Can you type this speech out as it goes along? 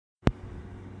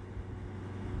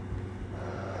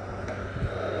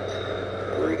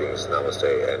Greetings, namaste,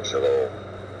 and shalom,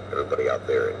 everybody out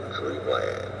there in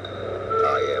dreamland.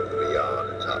 I am the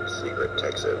Beyond Top Secret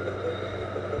Texan.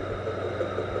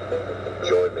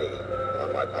 Join me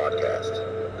on my podcast,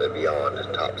 the Beyond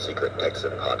Top Secret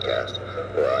Texan podcast,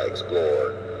 where I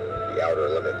explore the outer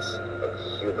limits of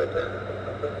human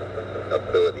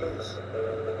abilities,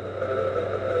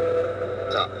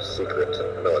 top secret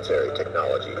military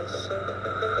technologies,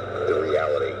 the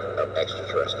reality of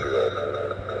extraterrestrial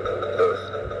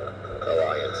Earth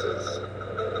alliances,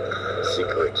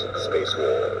 secret space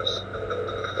wars,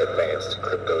 advanced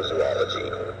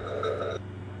cryptozoology,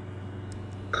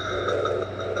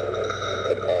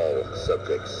 and all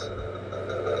subjects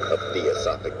of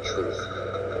theosophic truth,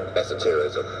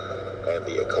 esotericism, and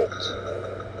the occult.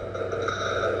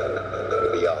 The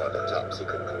Beyond the Top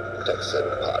Secret Texan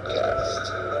podcast.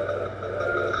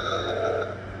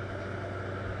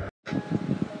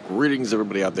 Greetings,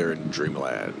 everybody out there in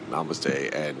Dreamland.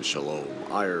 Namaste and shalom.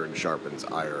 Iron sharpens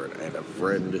iron, and a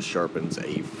friend sharpens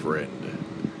a friend.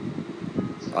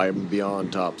 I am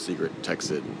Beyond Top Secret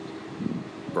Texan,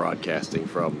 broadcasting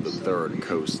from the third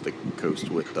coast, the coast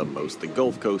with the most, the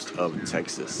Gulf Coast of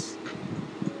Texas.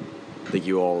 Thank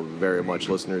you all very much,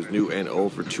 listeners, new and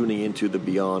old, for tuning into the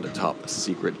Beyond Top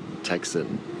Secret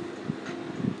Texan.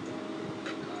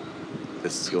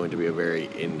 This is going to be a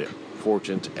very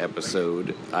important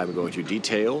episode. I'm going to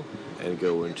detail and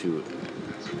go into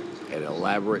an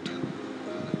elaborate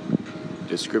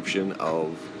description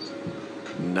of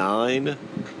 9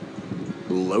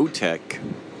 low-tech,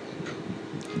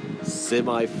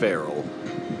 semi-feral,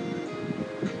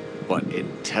 but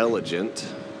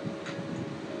intelligent,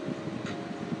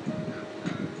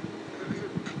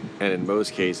 and in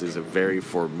most cases very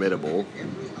formidable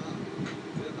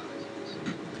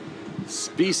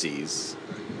species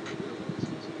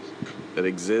that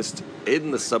exist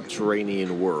in the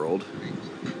subterranean world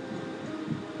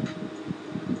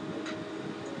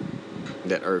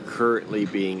that are currently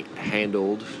being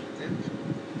handled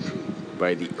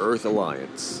by the Earth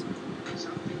Alliance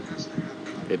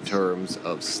in terms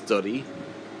of study,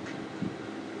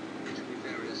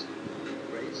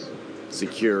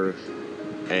 secure,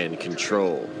 and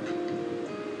control.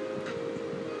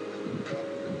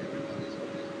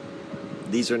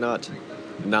 These are not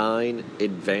 9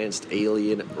 advanced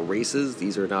alien races.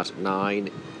 These are not 9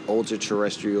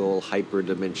 ultra-terrestrial,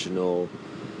 hyperdimensional,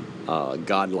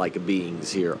 godlike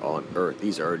beings here on Earth.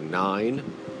 These are 9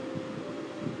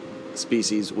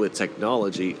 species with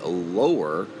technology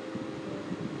lower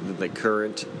than the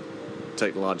current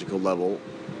technological level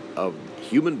of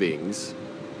human beings,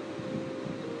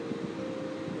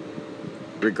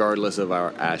 regardless of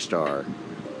our Ashtar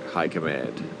High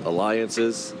Command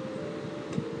alliances,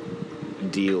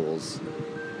 deals,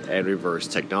 and reverse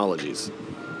technologies.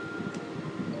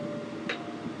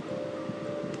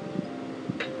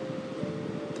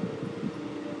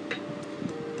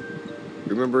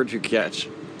 Remember to catch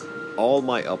all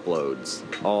my uploads,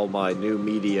 all my new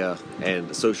media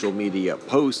and social media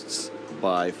posts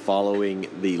by following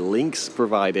the links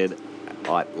provided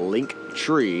at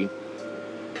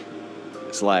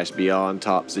Linktree/Beyond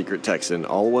Top Secret Texan,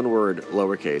 all one word,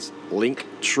 lowercase,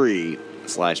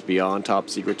 Linktree/Beyond Top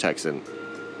Secret Texan,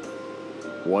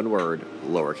 one word,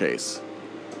 lowercase.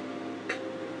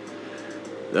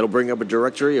 That'll bring up a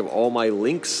directory of all my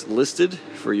links listed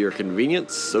for your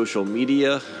convenience, social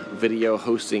media, video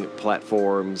hosting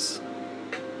platforms,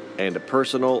 and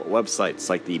personal websites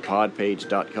like the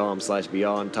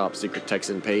podpage.com/Beyond Top Secret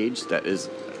Texan page that is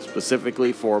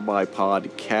specifically for my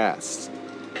podcast.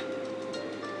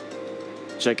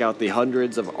 Check out the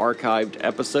hundreds of archived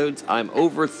episodes. I'm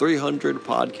over 300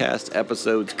 podcast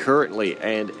episodes currently,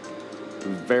 and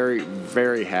very,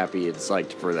 very happy and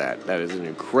psyched for that. That is an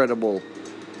incredible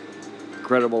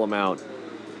amount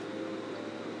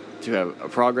to have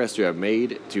progress to have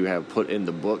made, to have put in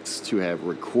the books, to have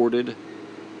recorded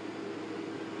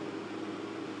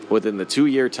within the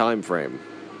 2-year time frame,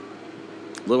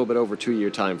 a little bit over 2-year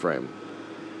time frame,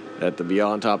 that the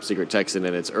Beyond Top Secret Texan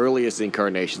in its earliest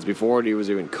incarnations, before it was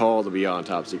even called the Beyond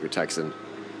Top Secret Texan.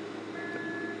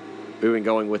 We've been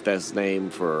going with this name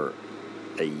for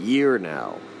a year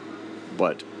now,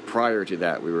 but prior to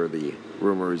that we were the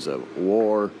Rumors of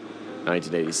War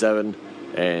 1987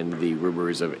 and the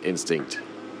Rumors of Instinct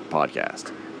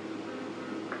podcast.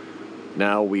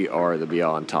 Now we are the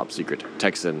Beyond Top Secret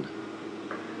Texan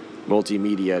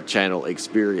Multimedia Channel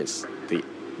Experience, the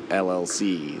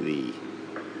LLC, the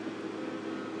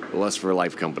Lust for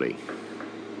Life company.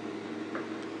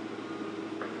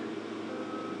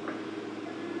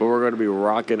 But we're going to be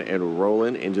rocking and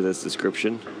rolling into this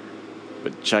description.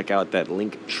 But check out that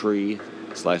Linktree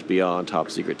Beyond Top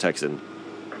Secret Texan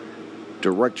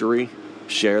directory.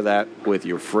 Share that with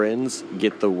your friends.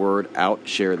 Get the word out.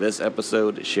 Share this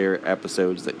episode. Share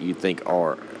episodes that you think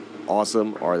are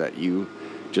awesome or that you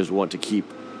just want to keep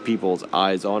people's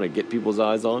eyes on and get people's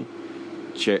eyes on.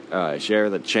 Share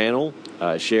the channel.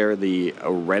 Share the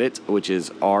Reddit, which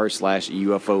is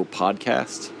r/UFO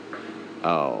podcast.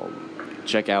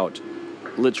 Check out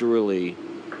literally,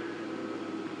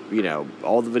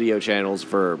 all the video channels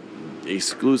for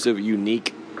exclusive,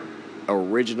 unique,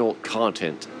 original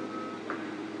content,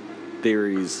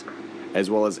 theories, as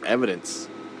well as evidence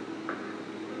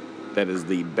that is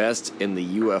the best in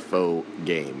the UFO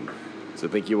game. So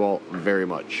thank you all very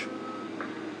much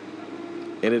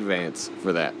in advance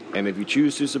for that. And if you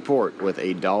choose to support with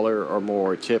 $1 or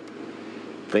more tip,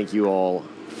 thank you all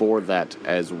for that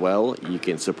as well. You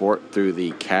can support through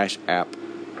the Cash App,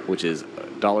 which is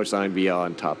 $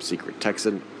 Beyond Top Secret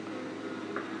Texan.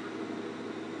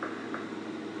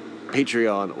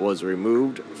 Patreon was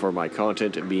removed for my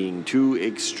content being too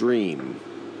extreme.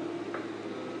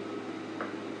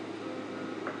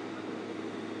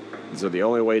 So the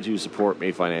only way to support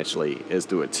me financially is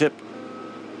through a tip,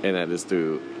 and that is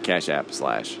through Cash App /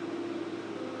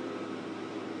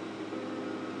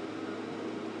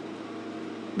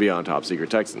 Beyond Top Secret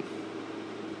Texan.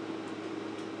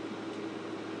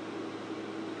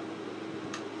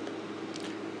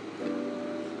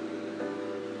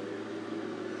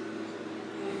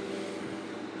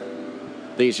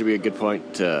 I think it should be a good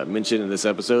point to mention in this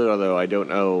episode, although I don't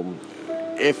know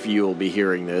if you'll be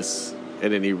hearing this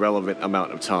in any relevant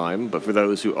amount of time, but for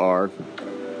those who are,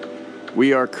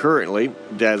 we are currently,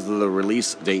 as the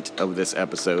release date of this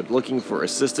episode, looking for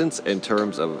assistance in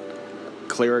terms of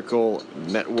clerical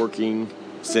networking,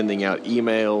 sending out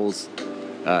emails,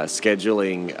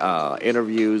 scheduling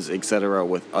interviews, etc.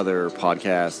 with other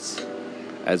podcasts,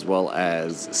 as well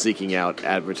as seeking out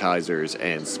advertisers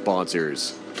and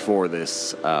sponsors for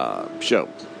this show.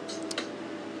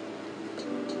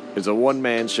 It's a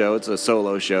one-man show. It's a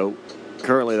solo show.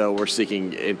 Currently, though, we're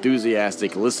seeking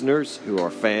enthusiastic listeners who are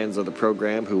fans of the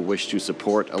program, who wish to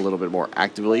support a little bit more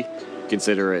actively.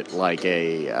 Consider it like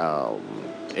a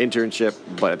internship,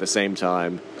 but at the same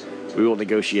time, we will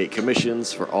negotiate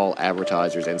commissions for all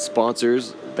advertisers and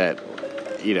sponsors that,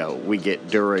 we get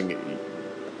during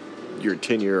your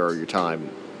tenure or your time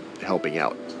helping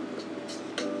out.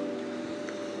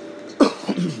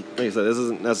 Like I said, this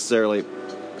isn't necessarily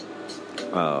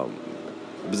a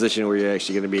position where you're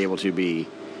actually going to be able to be,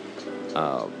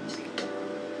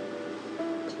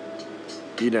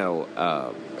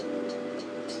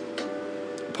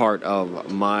 part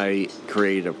of my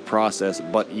creative process,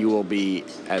 but you will be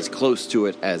as close to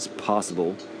it as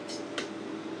possible.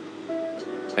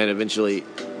 And eventually,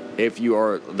 if you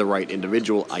are the right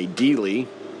individual, ideally,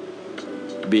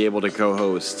 be able to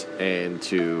co-host and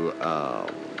to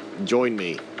join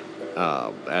me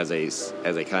as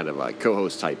a kind of a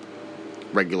co-host type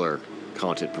regular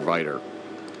content provider,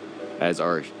 as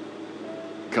our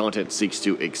content seeks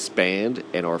to expand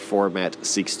and our format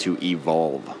seeks to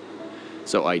evolve.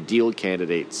 So ideal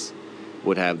candidates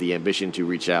would have the ambition to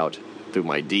reach out through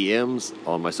my DMs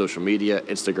on my social media,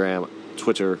 Instagram,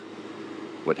 Twitter,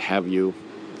 what have you,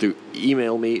 through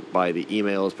email me by the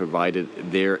emails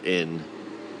provided therein,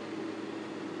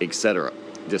 etc.,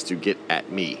 just to get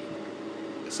at me.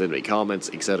 Send me comments,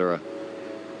 etc.,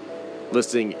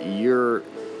 listing your,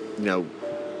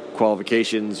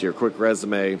 qualifications, your quick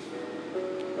resume,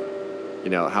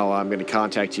 how I'm going to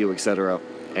contact you, etc.,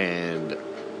 and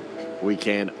we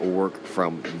can work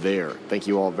from there. Thank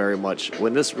you all very much.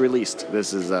 When this released,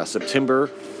 this is September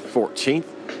 14th,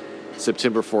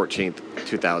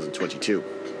 2022.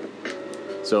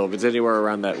 So if it's anywhere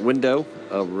around that window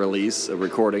of release, of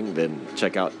recording, then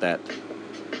check out that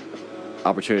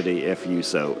opportunity if you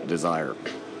so desire.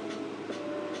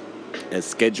 As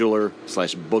scheduler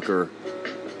 / booker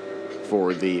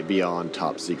for the Beyond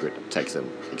Top Secret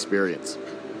Texan experience.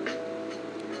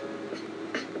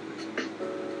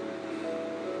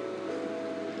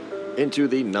 Into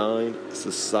the 9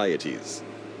 societies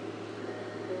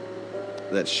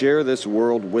that share this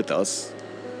world with us,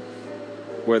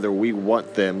 whether we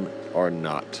want them or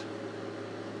not.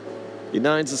 The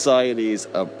 9 societies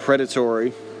of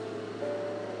predatory,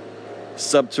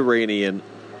 subterranean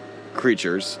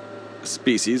creatures,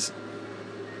 species,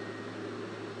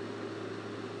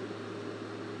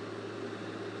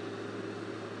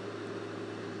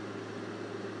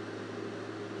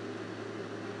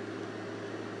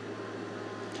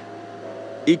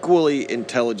 equally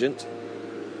intelligent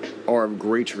or of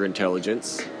greater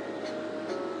intelligence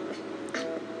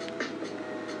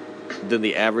than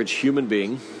the average human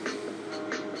being,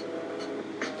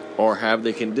 or have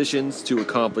the conditions to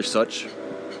accomplish such,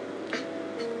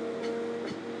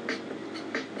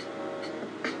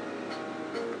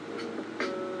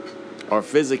 are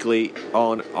physically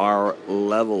on our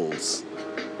levels.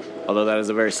 Although that is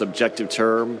a very subjective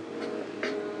term,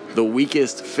 the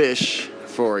weakest fish,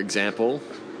 for example,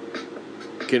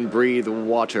 can breathe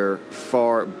water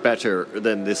far better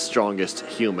than the strongest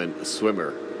human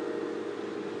swimmer.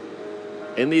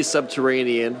 In these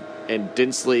subterranean and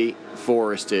densely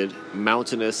forested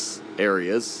mountainous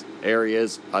areas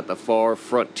at the far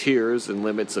frontiers and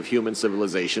limits of human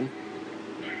civilization,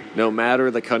 no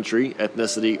matter the country,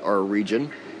 ethnicity, or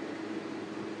region,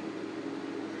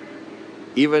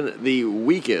 even the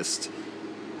weakest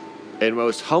and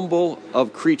most humble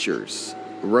of creatures,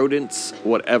 rodents,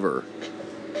 whatever,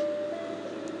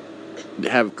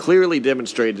 have clearly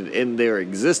demonstrated in their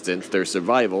existence, their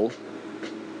survival,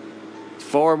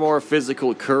 far more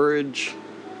physical courage,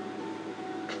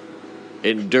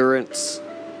 endurance,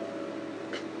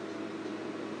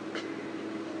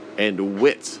 and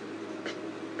wit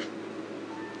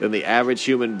than the average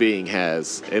human being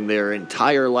has in their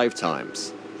entire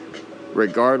lifetimes,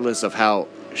 regardless of how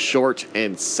short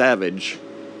and savage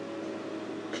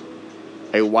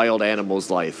a wild animal's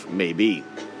life may be.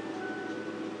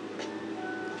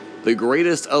 The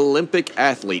greatest Olympic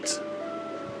athlete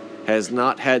has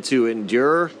not had to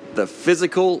endure the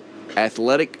physical,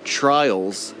 athletic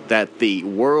trials that the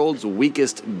world's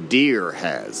weakest deer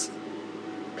has.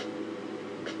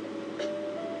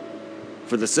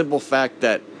 For the simple fact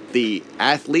that the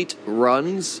athlete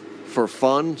runs for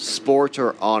fun, sport,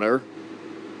 or honor,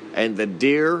 and the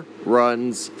deer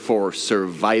runs for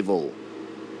survival.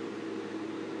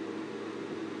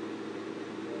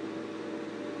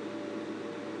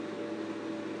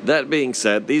 That being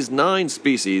said, these 9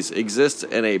 species exist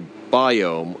in a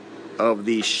biome of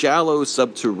the shallow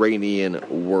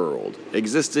subterranean world,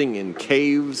 existing in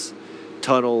caves,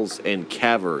 tunnels, and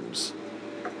caverns,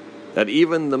 that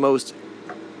even the most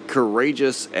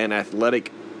courageous and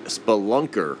athletic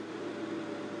spelunker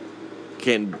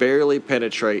can barely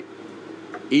penetrate,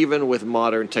 even with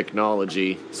modern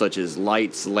technology such as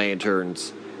lights,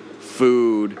 lanterns,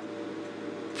 food,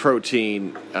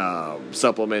 protein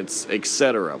supplements,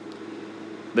 etc.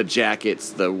 The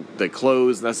jackets, the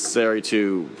clothes necessary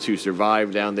to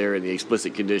survive down there in the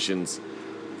explicit conditions,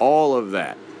 all of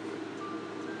that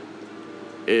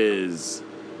is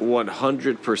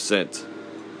 100%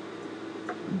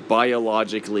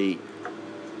 biologically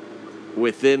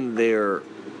within their,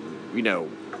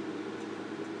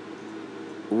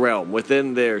 realm,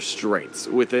 within their strengths,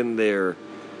 within their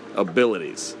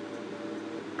abilities.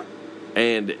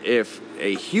 And if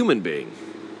a human being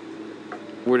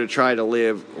were to try to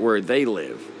live where they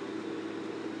live,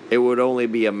 it would only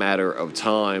be a matter of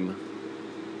time,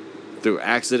 through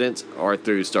accident or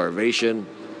through starvation.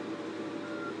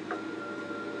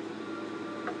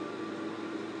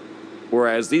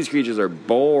 Whereas these creatures are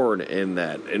born in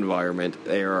that environment,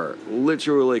 they are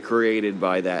literally created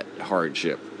by that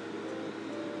hardship.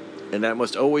 And that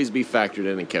must always be factored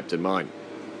in and kept in mind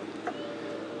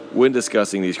when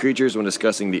discussing these creatures, when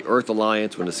discussing the Earth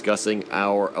Alliance, when discussing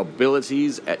our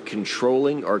abilities at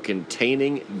controlling or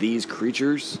containing these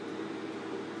creatures,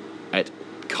 at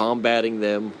combating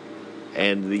them,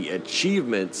 and the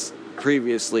achievements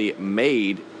previously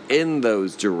made in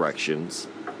those directions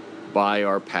by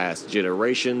our past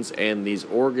generations and these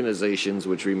organizations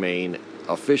which remain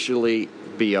officially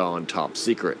beyond top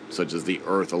secret, such as the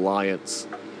Earth Alliance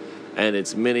and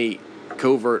its many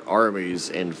covert armies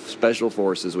and special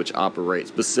forces which operate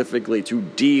specifically to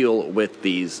deal with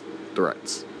these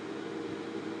threats.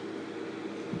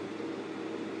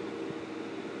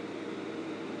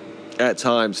 At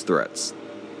times, threats.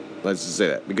 Let's just say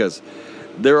that, because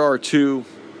there are two,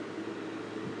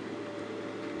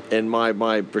 in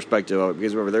my perspective of it,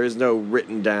 because remember, there is no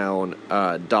written down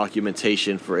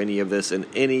documentation for any of this in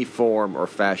any form or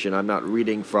fashion. I'm not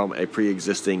reading from a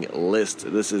pre-existing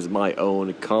list. This is my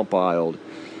own compiled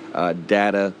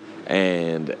data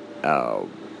and,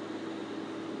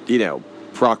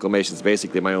 proclamations,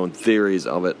 basically my own theories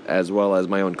of it, as well as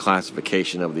my own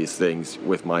classification of these things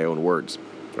with my own words,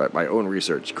 right? My own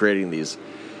research, creating these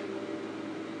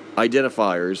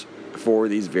identifiers for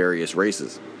these various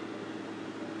races.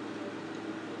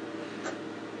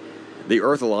 The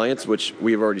Earth Alliance, which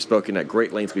we've already spoken at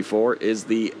great length before, is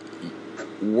the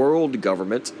world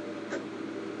government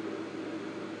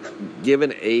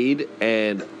given aid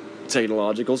and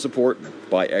technological support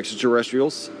by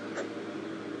extraterrestrials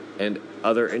and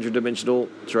other interdimensional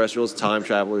terrestrials, time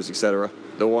travelers, etc.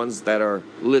 The ones that are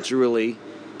literally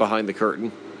behind the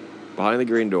curtain, behind the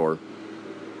green door,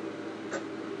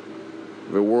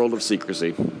 a world of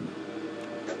secrecy,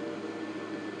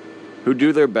 who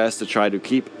do their best to try to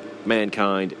keep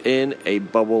mankind in a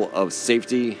bubble of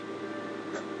safety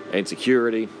and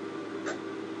security,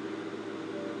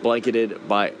 blanketed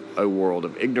by a world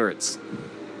of ignorance.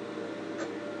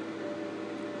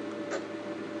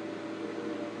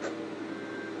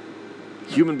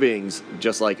 Human beings,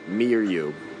 just like me or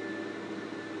you,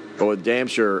 but with damn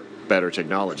sure better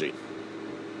technology.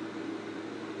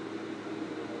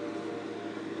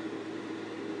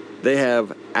 They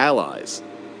have allies.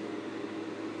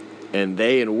 And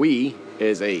they and we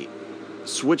is a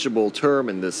switchable term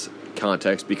in this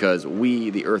context because we,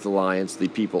 the Earth Alliance, the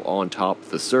people on top of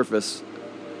the surface,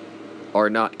 are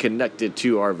not connected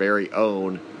to our very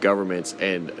own governments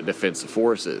and defense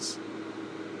forces.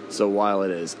 So while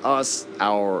it is us,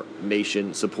 our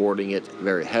nation, supporting it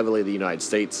very heavily, the United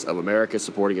States of America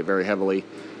supporting it very heavily,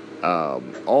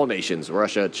 all nations,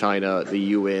 Russia, China, the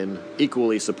UN,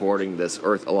 equally supporting this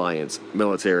Earth Alliance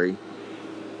military,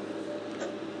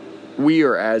 we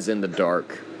are as in the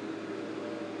dark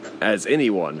as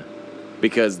anyone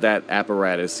because that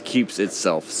apparatus keeps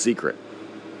itself secret.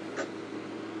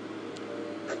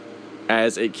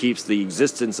 As it keeps the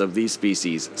existence of these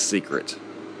species secret.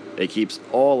 It keeps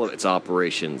all of its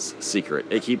operations secret.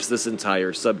 It keeps this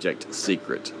entire subject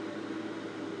secret.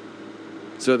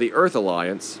 So the Earth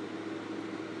Alliance,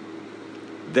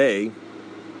 though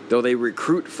they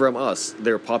recruit from us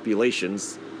their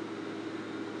populations,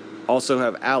 also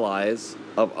have allies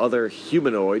of other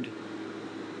humanoid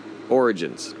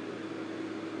origins.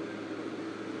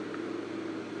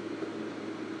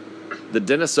 The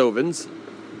Denisovans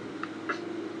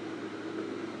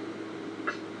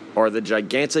are the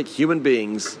gigantic human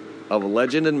beings of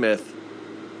legend and myth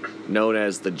known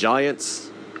as the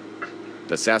Giants,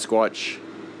 the Sasquatch,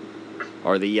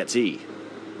 or the Yeti.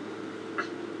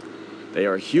 They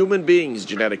are human beings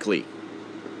genetically.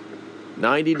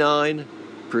 99%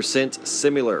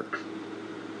 similar,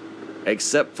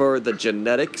 except for the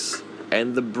genetics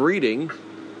and the breeding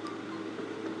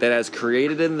that has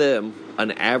created in them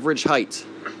an average height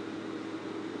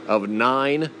of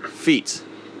 9 feet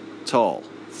tall,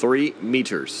 3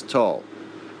 meters tall,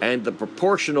 and the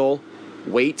proportional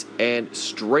weight and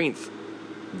strength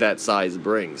that size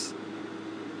brings,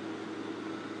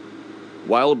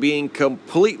 while being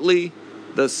completely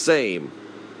the same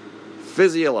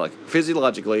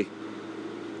physiologically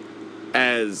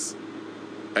as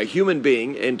a human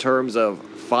being in terms of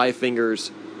 5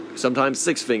 fingers, sometimes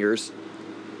 6 fingers,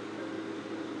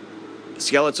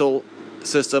 skeletal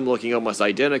system looking almost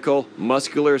identical,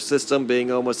 muscular system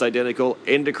being almost identical,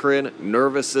 endocrine,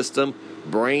 nervous system,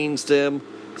 brain stem,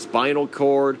 spinal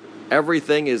cord,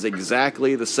 everything is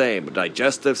exactly the same.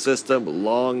 Digestive system,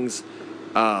 lungs,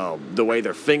 the way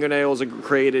their fingernails are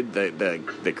created,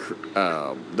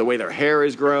 the way their hair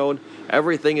is grown,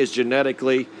 everything is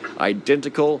genetically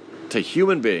identical to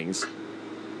human beings,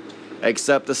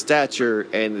 except the stature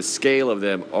and the scale of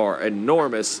them are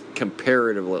enormous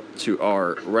comparatively to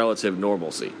our relative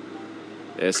normalcy.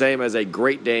 The same as a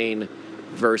Great Dane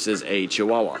versus a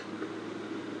Chihuahua.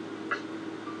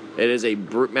 It is a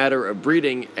matter of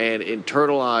breeding and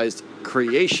internalized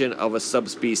creation of a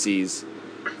subspecies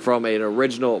from an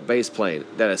original base plane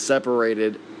that has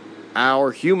separated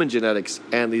our human genetics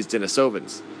and these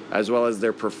Denisovans, as well as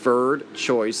their preferred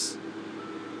choice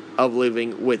of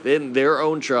living within their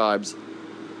own tribes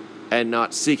and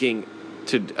not seeking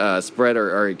to spread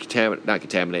or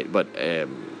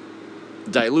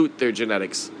dilute their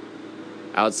genetics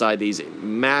outside these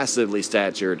massively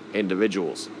statured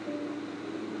individuals.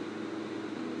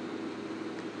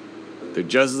 They're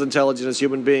just as intelligent as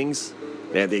human beings.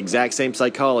 They have the exact same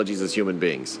psychologies as human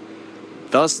beings.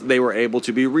 Thus, they were able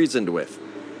to be reasoned with.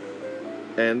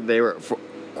 And they were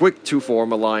quick to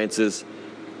form alliances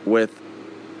with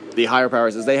the higher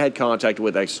powers, as they had contact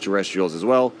with extraterrestrials as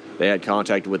well. They had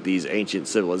contact with these ancient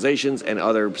civilizations and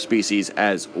other species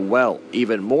as well,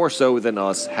 even more so than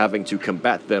us having to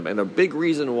combat them. And a big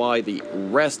reason why the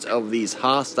rest of these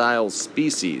hostile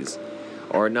species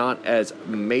are not as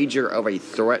major of a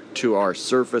threat to our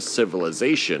surface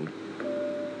civilization,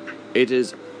 it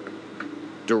is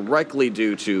directly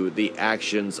due to the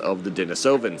actions of the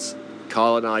Denisovans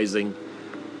colonizing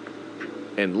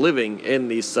and living in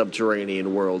these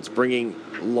subterranean worlds, bringing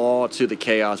law to the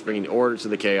chaos, bringing order to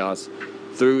the chaos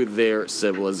through their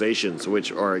civilizations,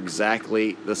 which are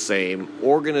exactly the same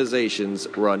organizations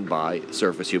run by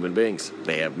surface human beings.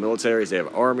 They have militaries, they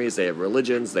have armies, they have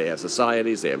religions, they have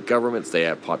societies, they have governments, they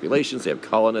have populations, they have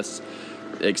colonists,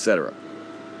 etc.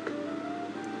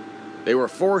 They were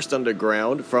forced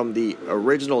underground from the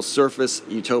original surface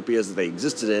utopias that they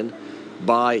existed in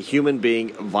by human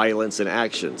being violence and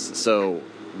actions. So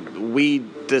we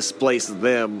displace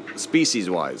them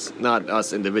species-wise, not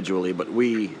us individually, but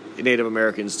we Native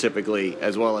Americans typically,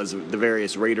 as well as the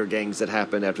various raider gangs that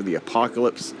happened after the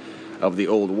apocalypse of the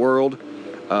old world,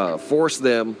 force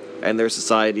them and their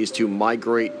societies to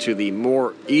migrate to the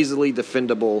more easily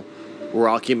defendable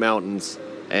Rocky Mountains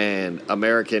and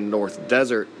American North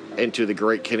Desert into the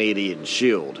Great Canadian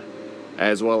Shield,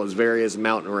 as well as various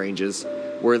mountain ranges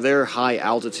where their high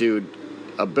altitude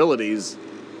abilities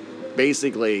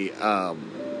basically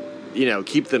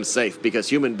keep them safe, because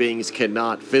human beings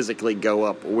cannot physically go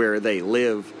up where they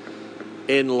live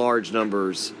in large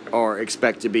numbers or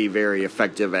expect to be very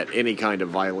effective at any kind of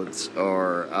violence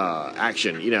or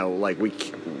action. Like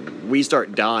we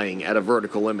start dying at a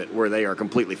vertical limit where they are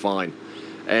completely fine.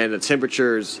 And the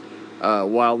temperatures,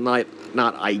 while not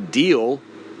ideal,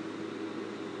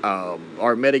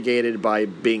 are mitigated by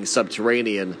being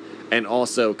subterranean and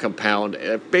also compound.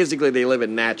 Basically, they live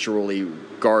in naturally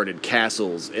guarded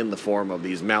castles in the form of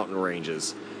these mountain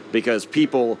ranges, because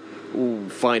people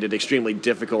find it extremely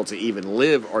difficult to even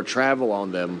live or travel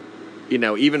on them,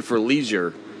 even for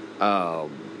leisure,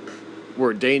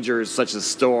 where dangers such as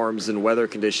storms and weather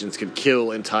conditions could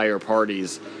kill entire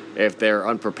parties if they're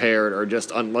unprepared or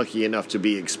just unlucky enough to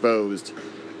be exposed.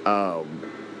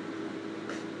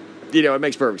 It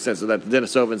makes perfect sense that the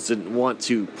Denisovans didn't want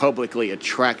to publicly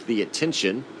attract the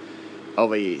attention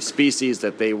of a species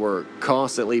that they were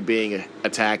constantly being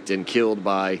attacked and killed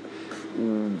by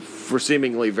for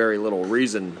seemingly very little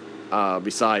reason,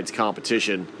 besides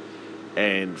competition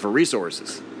and for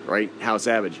resources, right? How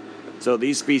savage. So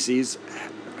these species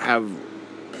have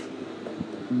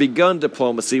begun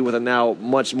diplomacy with a now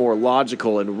much more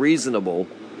logical and reasonable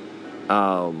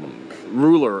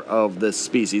ruler of this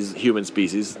species, human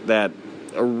species, that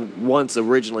once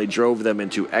originally drove them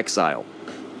into exile.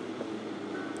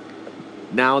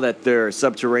 Now that their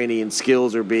subterranean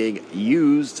skills are being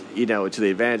used, to the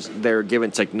advantage, they're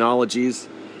given technologies.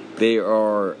 They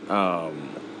are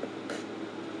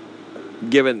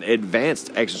given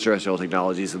advanced extraterrestrial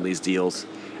technologies in these deals,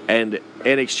 and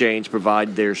in exchange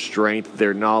provide their strength,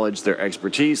 their knowledge, their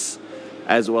expertise,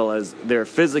 as well as their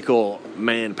physical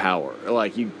manpower.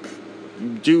 Like, you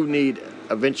do need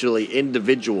eventually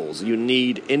individuals. You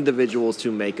need individuals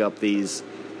to make up these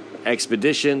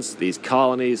expeditions, these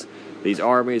colonies, these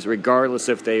armies, regardless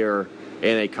if they are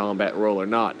in a combat role or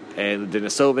not. And the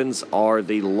Denisovans are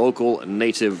the local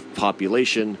native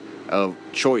population of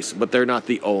choice, but they're not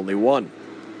the only one.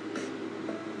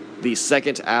 The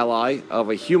second ally of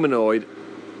a humanoid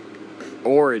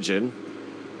origin,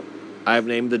 I've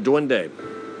named the Duende.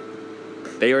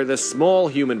 They are the small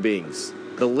human beings,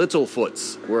 the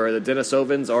Littlefoots, where the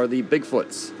Denisovans are the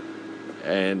Bigfoots.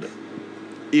 And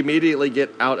immediately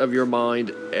get out of your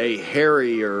mind a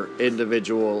hairier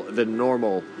individual than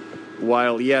normal.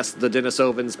 While, yes, the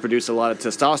Denisovans produce a lot of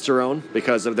testosterone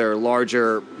because of their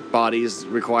larger bodies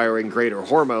requiring greater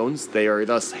hormones, they are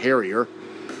thus hairier.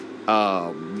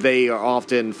 They are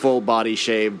often full body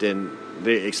shaved, and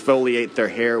they exfoliate their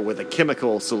hair with a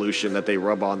chemical solution that they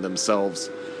rub on themselves.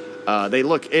 They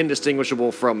look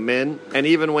indistinguishable from men, and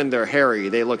even when they're hairy,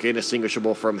 they look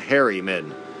indistinguishable from hairy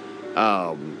men.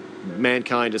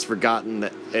 Mankind has forgotten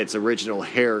that its original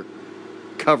hair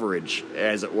coverage,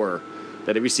 as it were.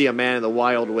 That if you see a man in the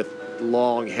wild with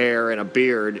long hair and a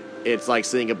beard, it's like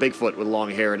seeing a Bigfoot with long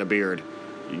hair and a beard.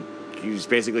 He's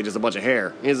basically just a bunch of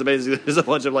hair. He's a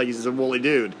bunch of, he's a woolly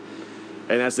dude.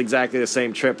 And that's exactly the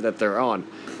same trip that they're on.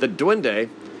 The Duende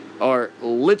are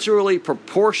literally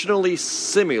proportionally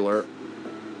similar,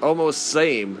 almost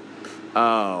same,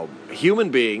 human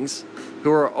beings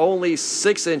who are only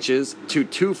 6 inches to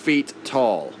 2 feet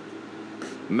tall.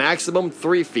 Maximum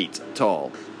 3 feet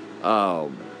tall.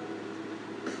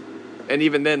 And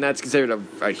even then, that's considered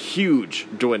a huge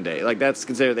Duende. Like, that's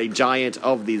considered a giant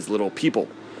of these little people.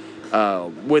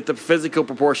 With the physical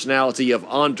proportionality of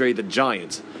Andre the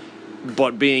Giant,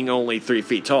 but being only 3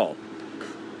 feet tall.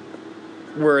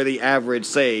 Where the average,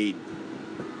 say,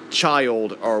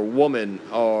 child or woman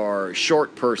or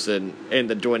short person in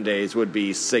the Duendes would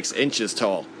be 6 inches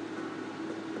tall,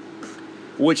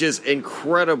 which is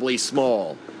incredibly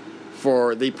small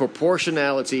for the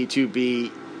proportionality to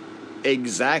be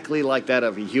exactly like that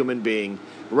of a human being,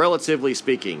 relatively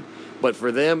speaking. But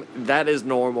for them, that is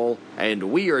normal,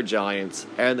 and we are giants,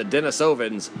 and the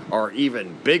Denisovans are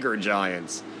even bigger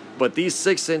giants. But these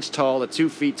 6 inch tall to 2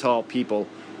 feet tall people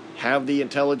have the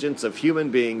intelligence of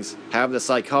human beings, have the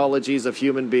psychologies of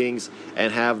human beings,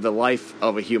 and have the life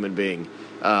of a human being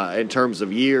in terms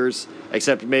of years,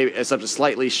 except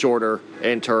slightly shorter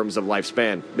in terms of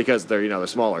lifespan, because they're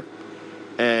smaller.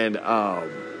 And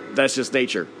that's just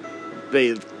nature.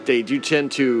 They do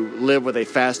tend to live with a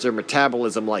faster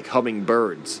metabolism like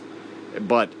hummingbirds.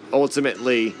 But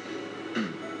ultimately,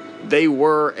 they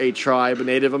were a tribe,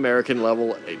 Native American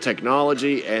level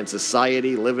technology and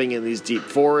society living in these deep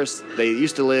forests. They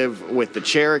used to live with the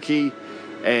Cherokee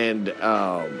and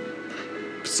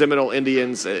Seminole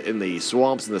Indians in the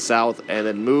swamps in the south, and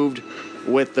then moved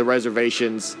with the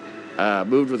reservations,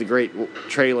 moved with the Great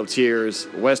Trail of Tears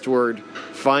westward,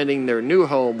 finding their new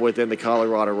home within the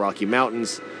Colorado Rocky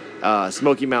Mountains,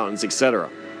 Smoky Mountains, etc.,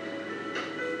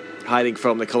 hiding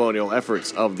from the colonial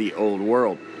efforts of the Old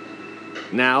World.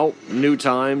 Now, new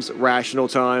times, rational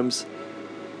times,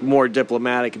 more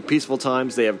diplomatic and peaceful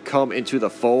times, they have come into the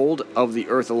fold of the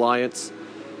Earth Alliance,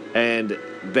 and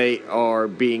they are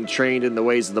being trained in the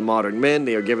ways of the modern men.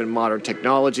 They are given modern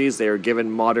technologies. They are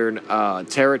given modern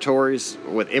territories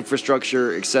with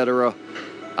infrastructure, etc.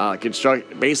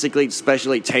 Basically,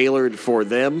 specially tailored for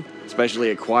them,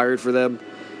 specially acquired for them.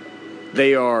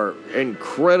 They are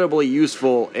incredibly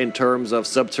useful in terms of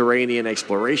subterranean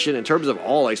exploration, in terms of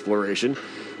all exploration,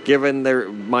 given their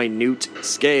minute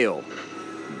scale.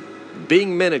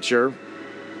 Being miniature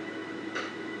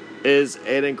is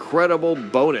an incredible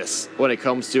bonus when it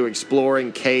comes to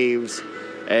exploring caves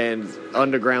and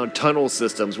underground tunnel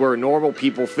systems where normal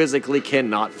people physically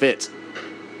cannot fit,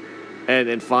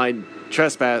 and find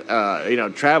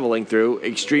traveling through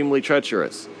extremely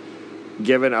treacherous,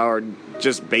 given our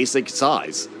just basic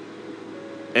size.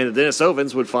 And the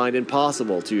Denisovans would find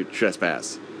impossible to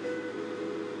trespass.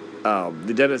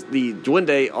 The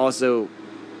Dwende also,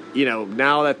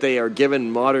 now that they are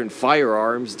given modern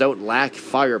firearms, don't lack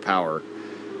firepower.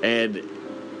 And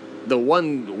the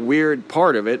one weird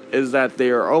part of it is that they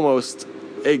are almost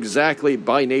exactly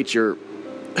by nature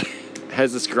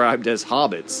as described as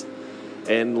hobbits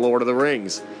in Lord of the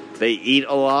Rings. They eat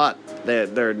a lot.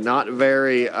 They're not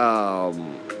very...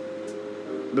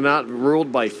 they're not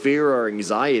ruled by fear or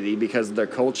anxiety because their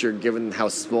culture, given how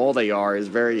small they are, is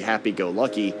very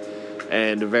happy-go-lucky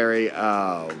and very,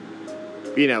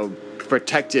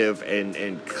 protective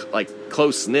and like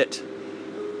close-knit.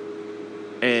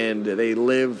 And they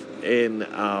live in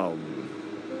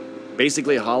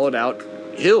basically hollowed-out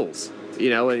hills,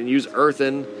 and use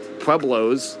earthen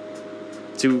pueblos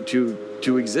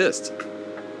to exist.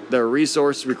 Their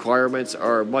resource requirements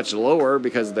are much lower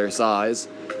because of their size,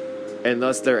 and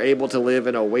thus they're able to live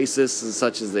in oases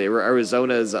such as the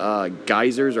Arizona's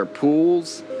geysers or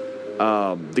pools,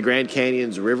 the Grand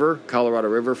Canyon's river, Colorado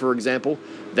River, for example,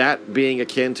 that being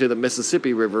akin to the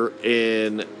Mississippi River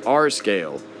in our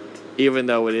scale, even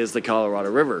though it is the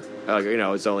Colorado River.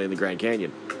 It's only in the Grand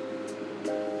Canyon.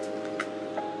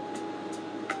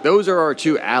 Those are our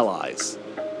two allies.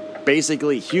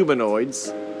 Basically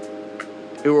humanoids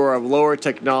who are of lower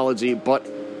technology but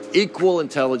equal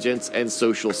intelligence and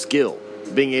social skill,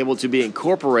 being able to be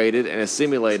incorporated and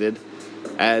assimilated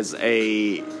as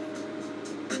a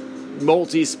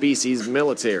multi-species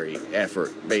military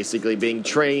effort, basically being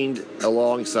trained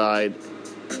alongside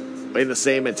in the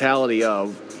same mentality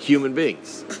of human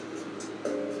beings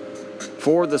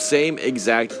for the same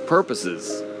exact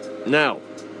purposes. Now,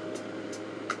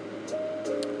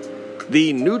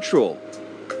 the neutral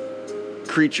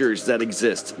creatures that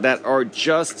exist that are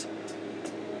just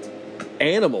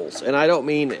animals, and I don't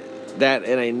mean that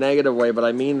in a negative way, but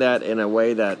I mean that in a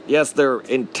way that, yes, they're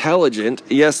intelligent,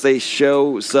 yes, they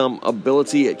show some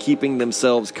ability at keeping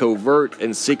themselves covert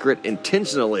and secret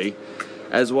intentionally,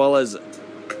 as well as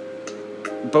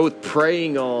both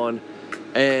preying on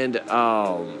and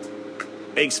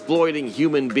exploiting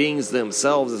human beings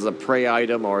themselves as a prey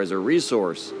item or as a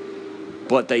resource.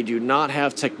 But they do not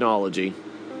have technology.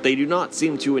 They do not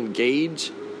seem to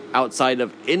engage outside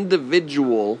of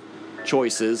individual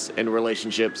choices and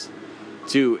relationships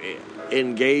to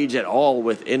engage at all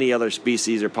with any other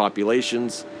species or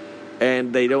populations,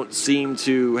 and they don't seem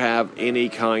to have any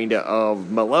kind of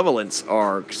malevolence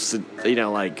or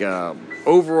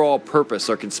overall purpose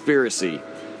or conspiracy.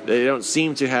 They don't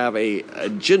seem to have a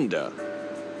agenda,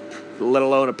 let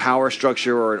alone a power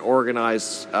structure or an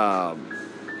organized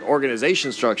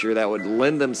organization structure that would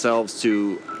lend themselves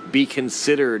to be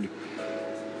considered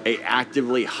a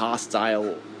actively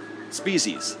hostile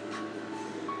species.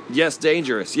 Yes,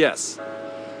 dangerous, yes.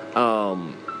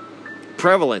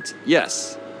 Prevalent,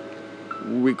 yes.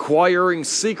 Requiring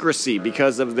secrecy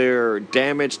because of their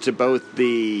damage to both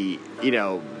the,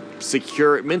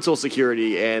 mental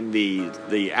security and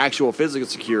the actual physical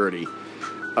security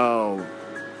of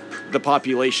the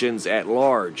populations at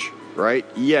large, right?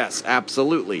 Yes,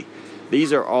 absolutely.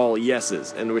 These are all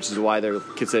yeses, and which is why they're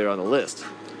considered on the list.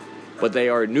 But they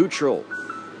are neutral.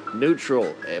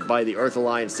 neutral by the Earth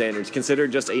Alliance standards,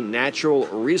 considered just a natural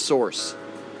resource,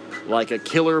 like a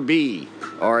killer bee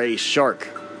or a shark.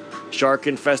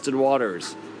 Shark-infested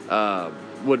waters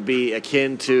would be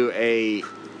akin to a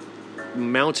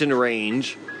mountain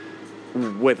range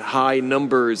with high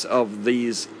numbers of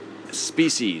these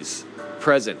species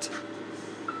present.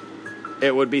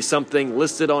 It would be something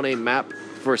listed on a map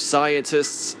for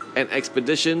scientists and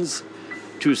expeditions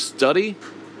to study,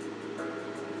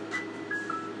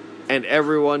 and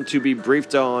everyone to be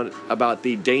briefed on about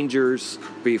the dangers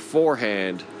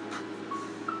beforehand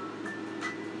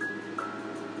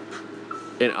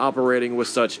in operating with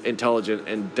such intelligent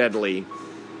and deadly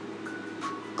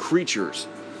creatures.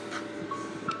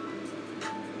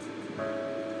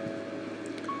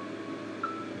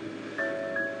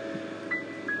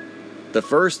 The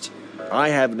first I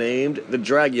have named the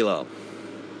Dragula.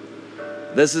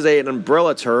 This is an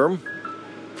umbrella term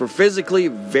for physically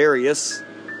various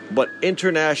but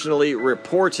internationally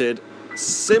reported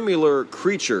similar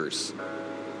creatures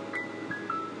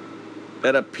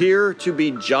that appear to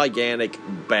be gigantic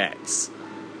bats,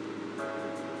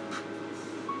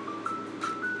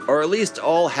 or at least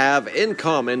all have in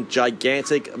common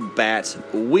gigantic bat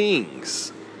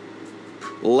wings,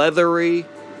 leathery,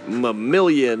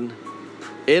 mammalian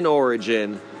in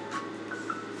origin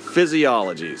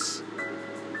physiologies.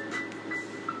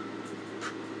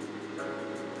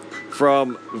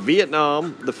 From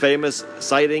Vietnam, the famous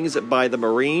sightings by the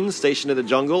Marines stationed in the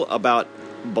jungle about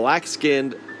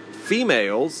black-skinned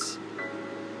females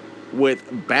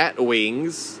with bat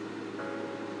wings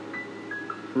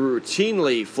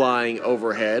routinely flying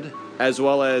overhead, as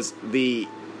well as the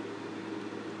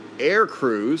air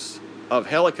crews of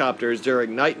helicopters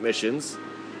during night missions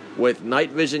with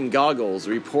night vision goggles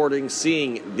reporting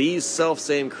seeing these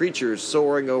self-same creatures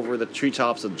soaring over the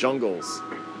treetops of jungles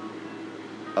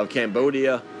of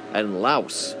Cambodia and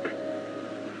Laos,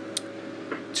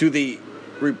 to the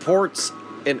reports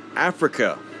in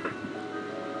Africa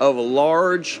of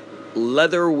large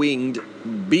leather-winged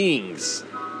beings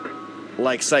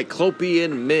like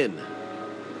cyclopean men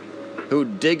who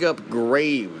dig up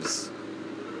graves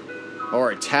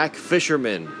or attack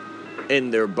fishermen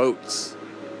in their boats,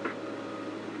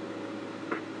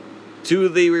 to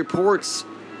the reports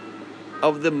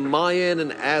of the Mayan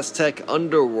and Aztec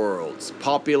underworlds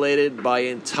populated by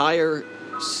entire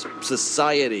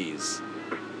societies,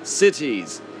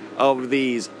 cities of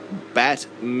these bat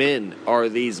men, or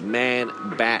these man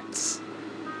bats,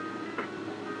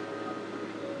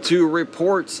 to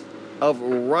reports of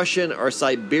Russian or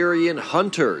Siberian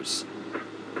hunters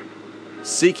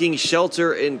seeking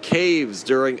shelter in caves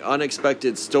during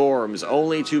unexpected storms,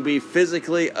 only to be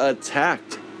physically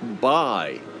attacked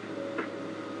by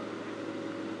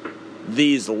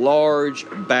these large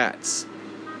bats,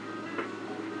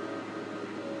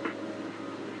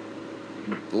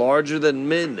 larger than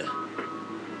men.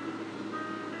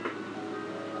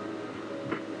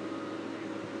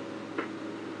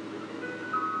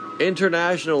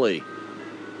 Internationally,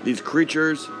 these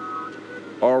creatures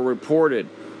are reported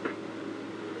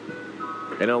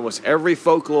in almost every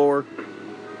folklore,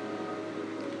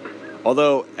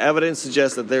 although evidence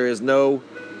suggests that there is no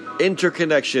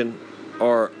interconnection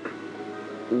or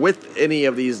with any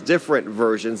of these different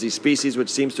versions, these species which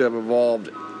seems to have evolved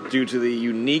due to the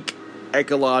unique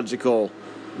ecological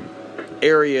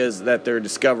areas that they're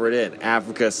discovered in: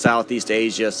 Africa, Southeast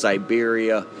Asia,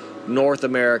 Siberia, North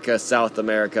America, South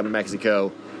America, Mexico,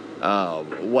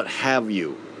 what have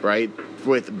you, right?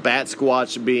 With Bat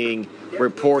Squatch being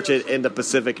reported in the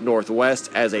Pacific Northwest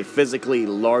as a physically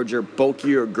larger,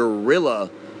 bulkier,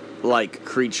 gorilla-like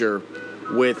creature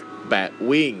with bat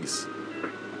wings.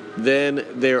 Then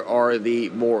there are the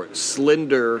more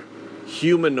slender,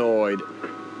 humanoid,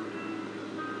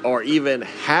 or even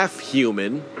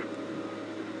half-human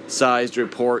sized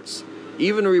reports,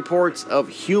 even reports of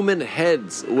human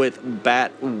heads with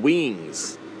bat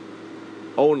wings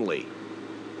only.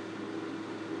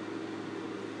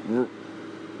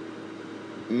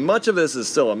 Much of this is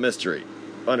still a mystery,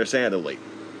 understandably,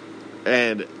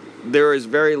 and there is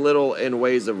very little in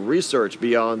ways of research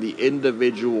beyond the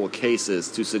individual cases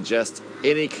to suggest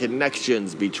any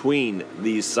connections between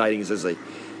these sightings as a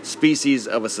species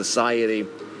of a society,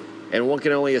 and one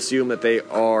can only assume that they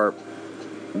are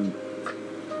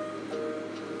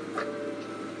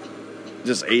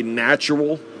just a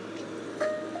natural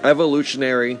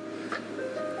evolutionary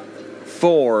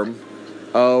form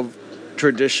of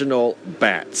traditional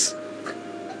bats.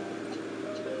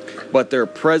 But their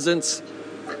presence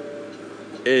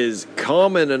is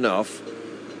common enough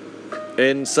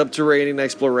in subterranean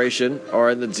exploration or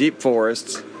in the deep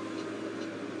forests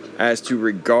as to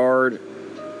regard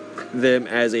them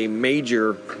as a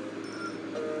major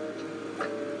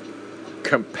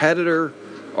competitor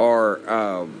or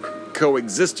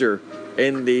coexister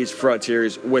in these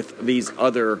frontiers with these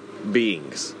other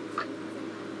beings.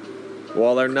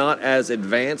 While they're not as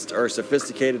advanced or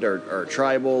sophisticated or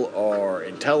tribal or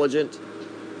intelligent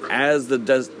as the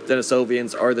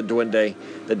Denisovians or the Duende,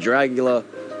 the Dragula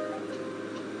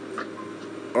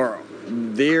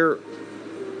they're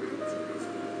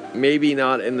maybe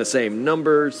not in the same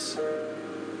numbers,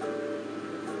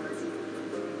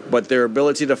 but their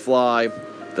ability to fly,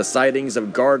 the sightings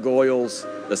of gargoyles,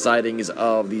 the sightings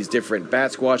of these different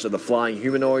bat squash of the flying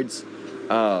humanoids,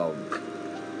 are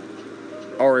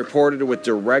reported with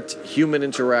direct human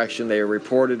interaction. They are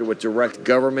reported with direct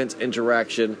government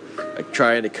interaction, like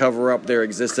trying to cover up their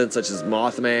existence, such as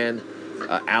Mothman,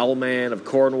 Owlman of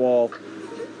Cornwall.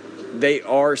 They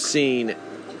are seen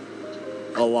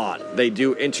a lot. They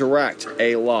do interact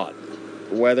a lot.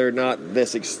 Whether or not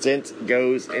this extent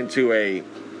goes into a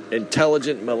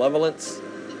intelligent malevolence,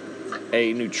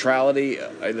 a neutrality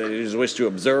that is wished to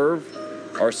observe,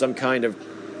 or some kind of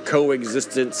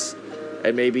coexistence,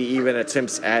 and maybe even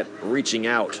attempts at reaching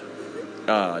out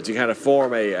to kind of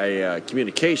form a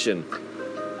communication.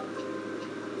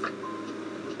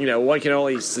 One can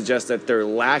only suggest that their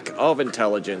lack of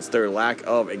intelligence, their lack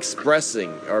of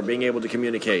expressing or being able to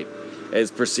communicate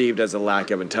is perceived as a lack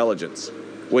of intelligence,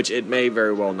 which it may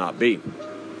very well not be.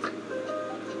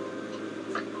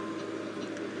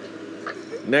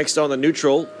 Next on the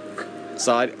neutral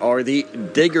side are the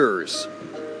diggers.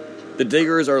 The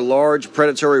diggers are large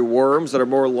predatory worms that are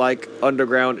more like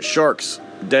underground sharks,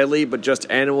 deadly but just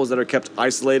animals that are kept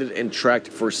isolated and tracked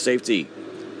for safety.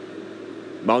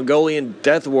 Mongolian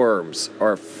death worms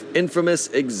are infamous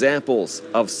examples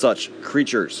of such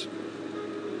creatures.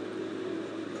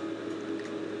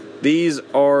 These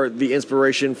are the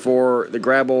inspiration for the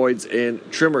graboids and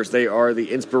trimmers. They are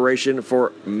the inspiration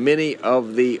for many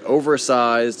of the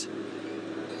oversized,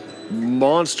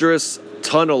 monstrous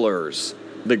tunnelers,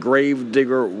 the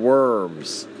gravedigger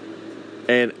worms,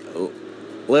 and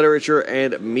literature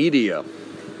and media.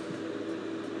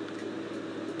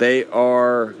 They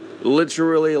are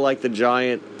literally like the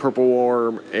giant purple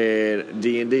worm in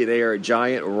D&D. They are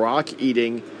giant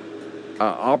rock-eating,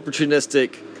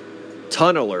 opportunistic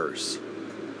tunnelers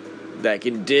that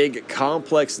can dig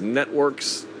complex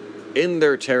networks in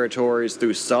their territories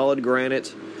through solid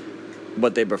granite,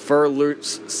 but they prefer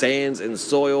loose sands and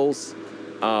soils.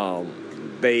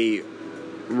 They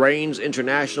range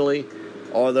internationally,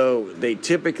 although they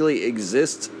typically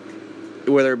exist,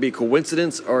 whether it be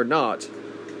coincidence or not,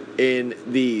 in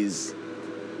these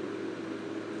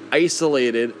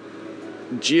isolated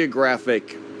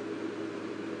geographic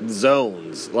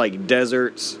zones like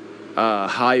deserts,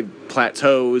 high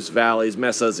plateaus, valleys,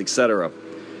 mesas, etc.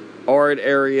 Arid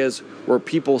areas where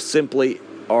people simply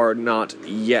are not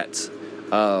yet.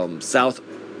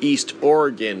 Southeast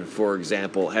Oregon, for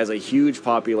example, has a huge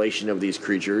population of these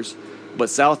creatures, but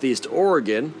Southeast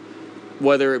Oregon,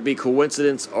 whether it be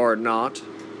coincidence or not,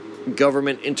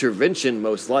 government intervention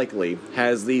most likely,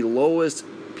 has the lowest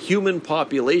human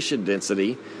population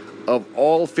density of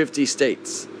all 50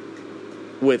 states,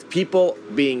 with people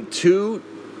being 2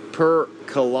 per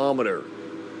kilometer,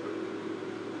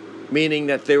 meaning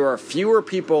that there are fewer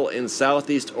people in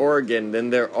Southeast Oregon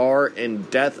than there are in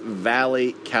Death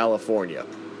Valley, California.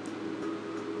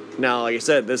 Now, like I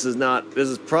said, this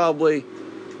is probably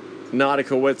not a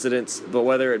coincidence, but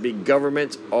whether it be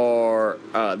government or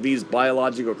these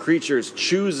biological creatures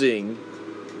choosing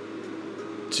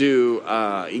to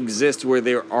exist where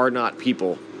there are not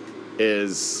people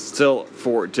is still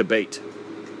for debate.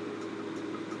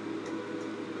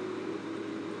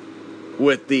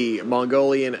 With the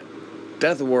Mongolian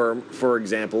death worm, for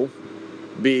example,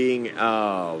 being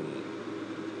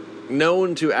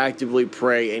known to actively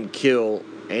prey and kill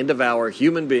and devour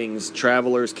human beings,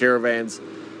 travelers, caravans,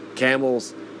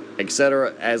 camels,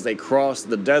 etc. as they cross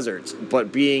the deserts,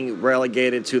 but being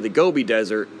relegated to the Gobi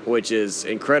Desert, which is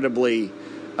incredibly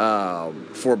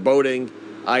foreboding,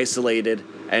 isolated,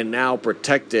 and now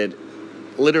protected,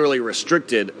 literally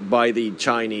restricted by the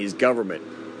Chinese government.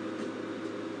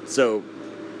 So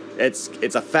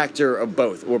it's a factor of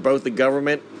both, where both the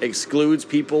government excludes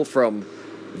people from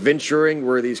venturing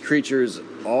where these creatures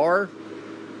are,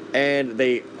 and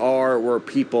they are where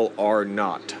people are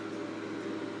not,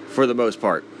 for the most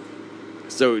part.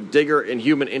 So digger and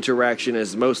human interaction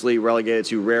is mostly relegated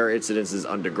to rare incidences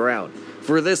underground.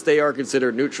 For this, they are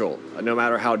considered neutral, no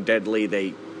matter how deadly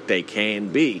they can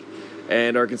be,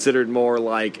 and are considered more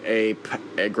like a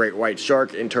great white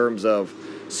shark in terms of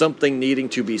something needing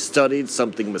to be studied,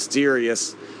 something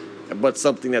mysterious, but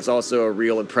something that's also a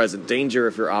real and present danger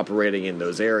if you're operating in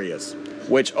those areas,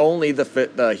 which only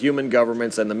the human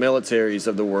governments and the militaries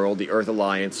of the world, the Earth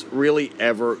Alliance, really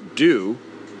ever do,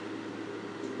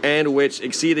 and which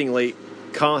exceedingly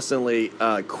constantly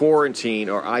quarantine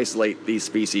or isolate these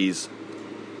species,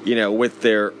 with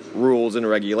their rules and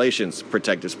regulations,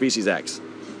 Protected Species Acts.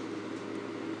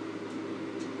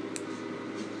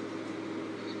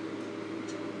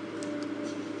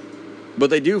 But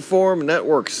they do form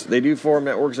networks. They do form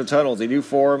networks of tunnels. They do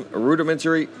form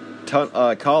rudimentary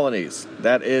colonies.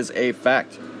 That is a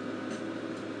fact.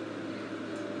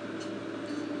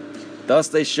 Thus,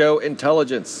 they show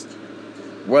intelligence,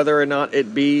 whether or not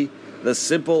it be the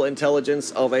simple intelligence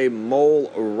of a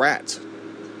mole rat.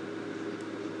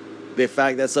 The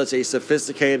fact that such a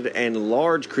sophisticated and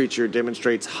large creature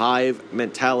demonstrates hive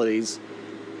mentalities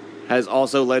has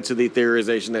also led to the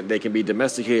theorization that they can be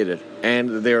domesticated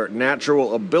and their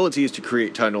natural abilities to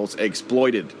create tunnels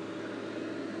exploited.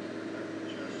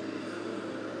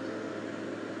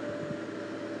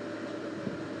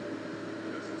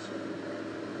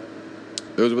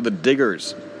 Those were the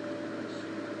diggers.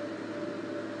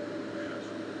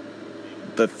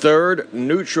 The third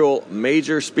neutral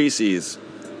major species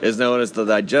is known as the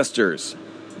digesters.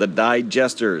 The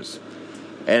digesters.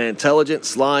 An intelligent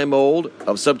slime mold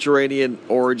of subterranean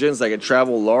origins that can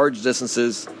travel large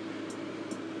distances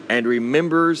and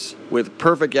remembers with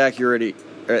perfect accuracy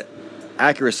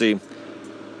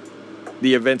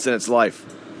the events in its life,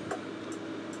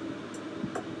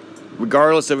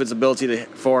 regardless of its ability to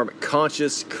form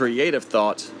conscious, creative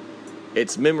thought.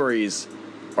 Its memories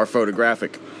are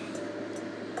photographic,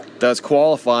 thus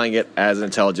qualifying it as an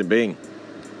intelligent being.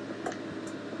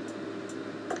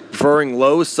 Preferring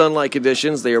low sunlight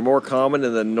conditions, they are more common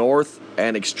in the north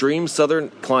and extreme southern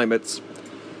climates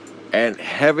and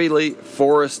heavily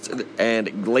forested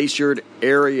and glaciered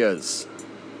areas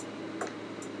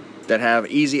that have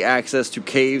easy access to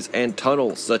caves and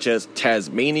tunnels, such as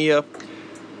Tasmania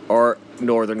or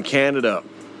northern Canada.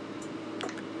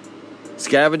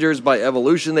 Scavengers by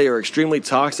evolution, they are extremely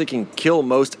toxic and kill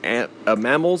most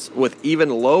mammals with even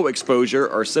low exposure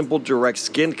or simple direct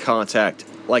skin contact,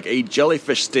 like a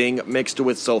jellyfish sting mixed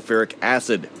with sulfuric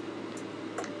acid.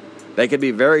 They can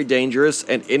be very dangerous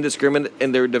and indiscriminate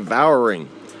in their devouring,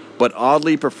 but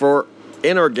oddly prefer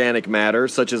inorganic matter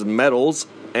such as metals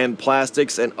and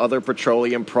plastics and other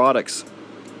petroleum products.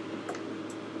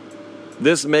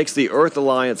 This makes the Earth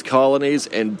Alliance colonies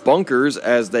and bunkers,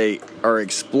 as they are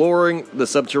exploring the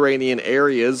subterranean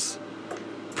areas,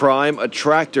 prime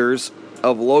attractors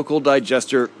of local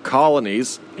digester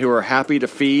colonies who are happy to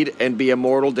feed and be a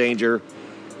mortal danger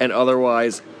and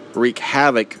otherwise wreak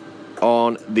havoc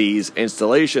on these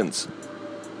installations.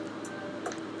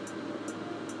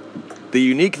 The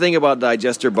unique thing about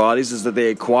digester bodies is that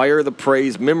they acquire the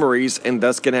prey's memories and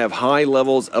thus can have high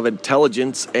levels of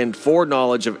intelligence and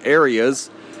foreknowledge of areas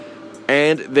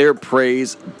and their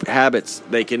prey's habits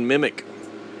they can mimic.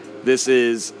 This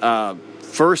is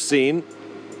first seen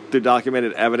through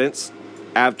documented evidence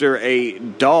after a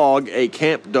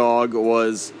camp dog,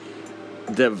 was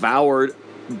devoured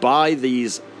by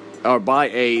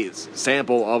a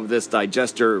sample of this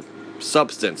digester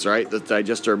substance, right? The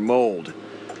digester mold.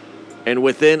 And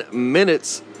within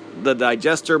minutes, the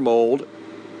digester mold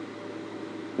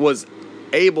was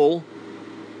able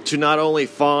to not only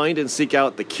find and seek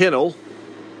out the kennel,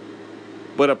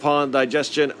 but upon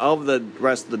digestion of the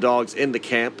rest of the dogs in the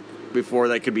camp, before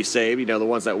they could be saved, the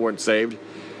ones that weren't saved,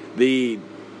 the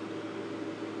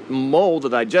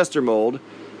digester mold,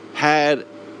 had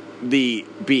the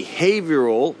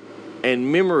behavioral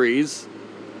and memories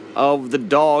of the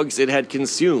dogs it had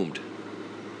consumed.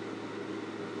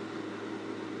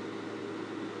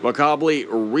 Macabrely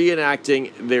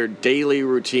reenacting their daily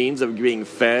routines of being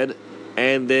fed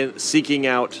and then seeking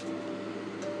out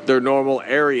their normal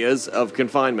areas of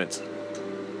confinement.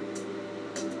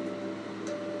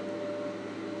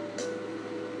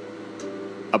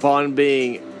 Upon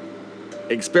being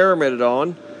experimented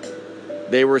on,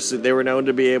 they were known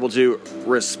to be able to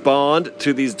respond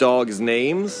to these dogs'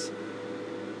 names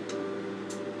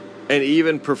and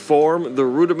even perform the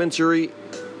rudimentary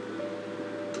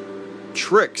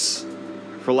tricks,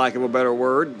 for lack of a better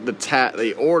word,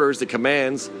 the orders, the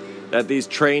commands that these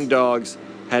trained dogs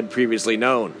had previously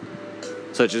known,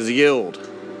 such as yield,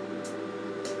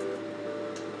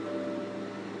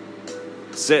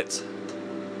 sit,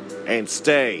 and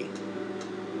stay.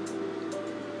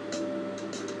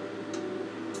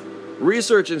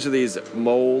 Research into these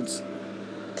molds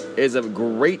is of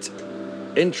great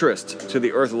interest to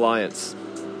the Earth Alliance.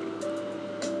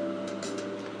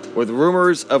 with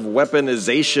rumors of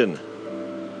weaponization.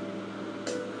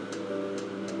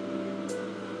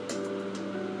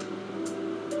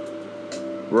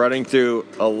 Running through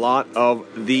a lot of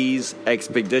these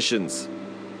expeditions.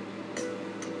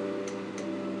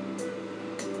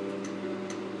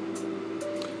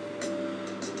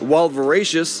 While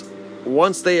voracious,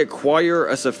 once they acquire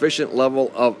a sufficient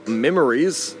level of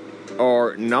memories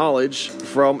or knowledge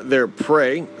from their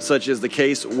prey, such as the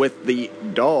case with the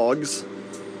dogs,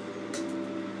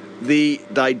 the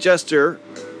digester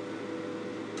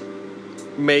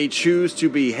may choose to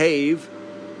behave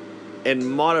in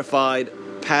modified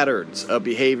patterns of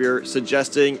behavior,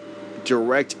 suggesting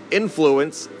direct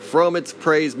influence from its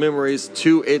prey's memories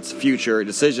to its future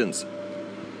decisions.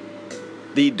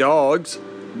 The dogs,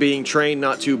 being trained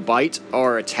not to bite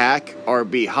or attack or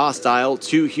be hostile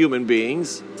to human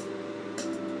beings,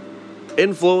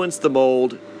 influence the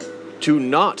mold to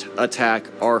not attack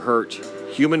or hurt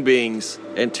human beings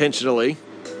intentionally,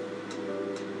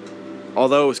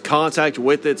 although contact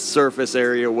with its surface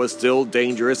area was still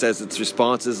dangerous, as its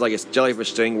responses, like a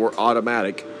jellyfish sting, were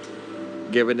automatic,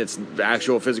 given its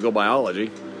actual physical biology.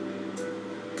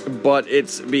 But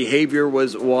its behavior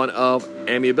was one of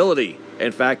amiability,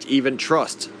 in fact, even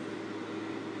trust.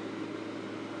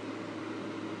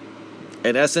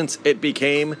 In essence, it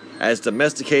became as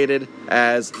domesticated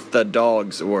as the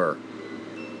dogs were.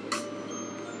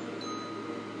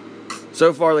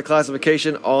 So far, the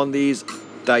classification on these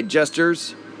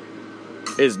digesters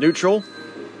is neutral,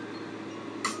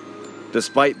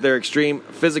 despite their extreme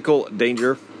physical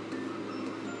danger,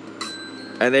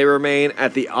 and they remain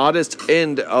at the oddest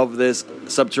end of this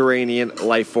subterranean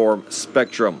lifeform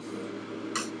spectrum.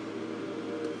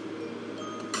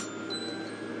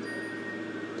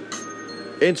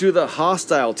 Into the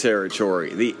hostile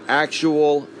territory, the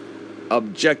actual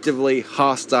objectively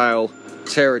hostile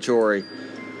territory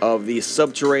of these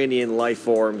subterranean life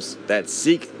forms that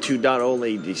seek to not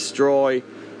only destroy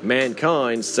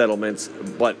mankind's settlements,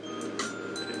 but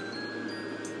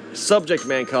subject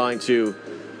mankind to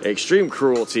extreme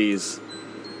cruelties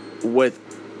with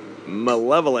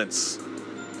malevolence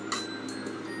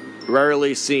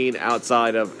rarely seen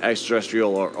outside of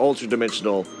extraterrestrial or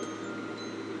ultra-dimensional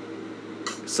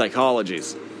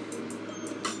psychologies.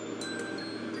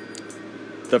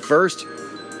 The first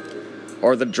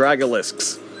are the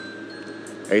Dragalisks,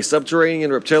 a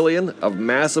subterranean reptilian of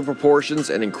massive proportions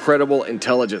and incredible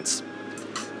intelligence,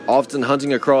 often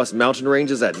hunting across mountain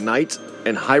ranges at night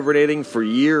and hibernating for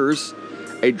years.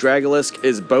 A Dragalisk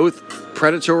is both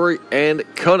predatory and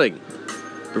cunning,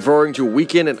 preferring to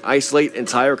weaken and isolate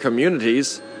entire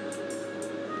communities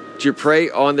to prey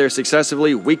on their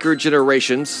successively weaker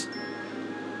generations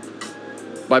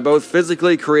by both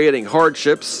physically creating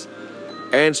hardships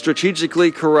and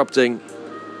strategically corrupting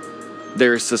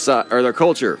their society or their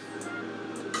culture.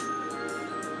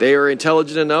 They are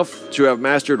intelligent enough to have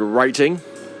mastered writing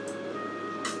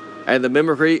and the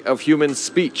mimicry of human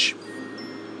speech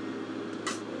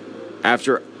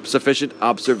after sufficient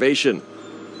observation.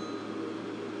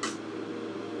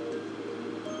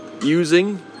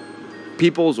 Using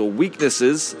people's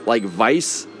weaknesses like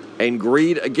vice and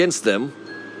greed against them,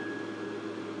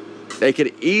 they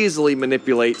could easily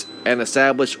manipulate and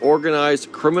establish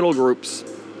organized criminal groups,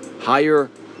 hire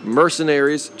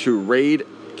mercenaries to raid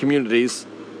communities,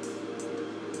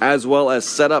 as well as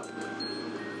set up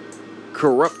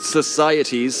corrupt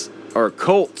societies or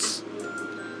cults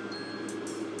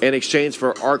in exchange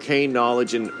for arcane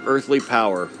knowledge and earthly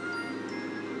power.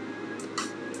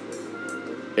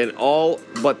 In all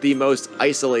but the most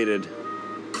isolated,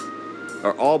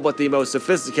 or all but the most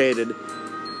sophisticated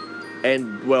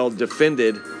and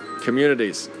well-defended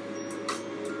communities.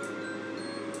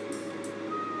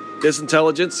 This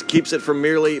intelligence keeps it from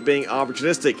merely being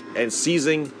opportunistic and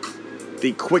seizing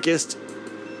the quickest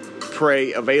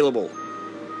prey available,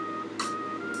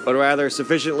 but rather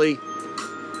sufficiently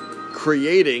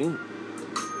creating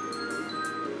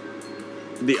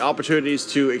the opportunities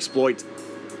to exploit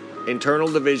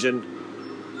internal division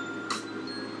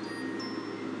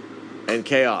and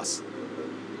chaos.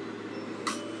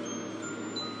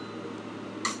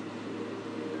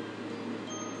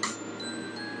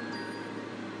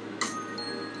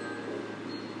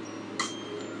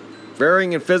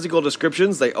 Varying in physical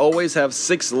descriptions, they always have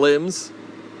 6 limbs.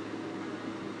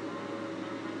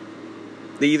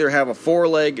 They either have a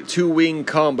 4-leg, 2-wing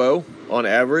combo on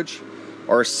average,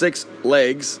 or 6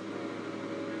 legs,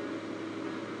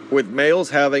 with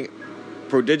males having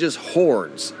prodigious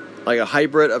horns, like a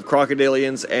hybrid of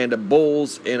crocodilians and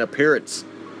bulls in appearance.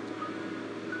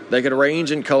 They can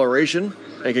range in coloration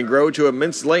and can grow to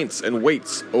immense lengths and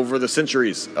weights over the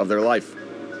centuries of their life.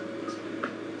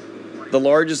 The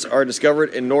largest are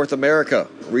discovered in North America,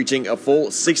 reaching a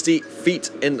full 60 feet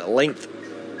in length,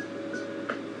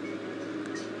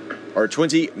 or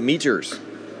 20 meters.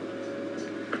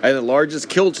 And the largest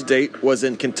killed to date was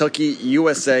in Kentucky,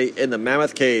 USA, in the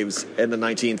Mammoth Caves in the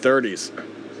 1930s.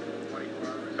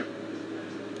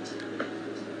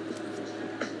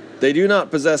 They do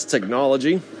not possess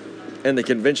technology in the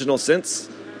conventional sense,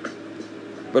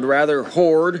 but rather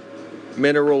hoard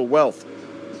mineral wealth.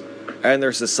 And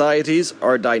their societies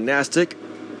are dynastic,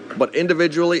 but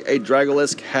individually a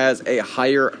Dragolisk has a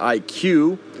higher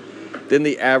IQ than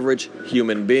the average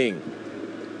human being.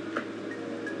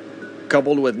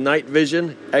 Coupled with night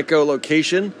vision,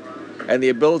 echolocation, and the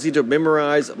ability to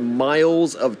memorize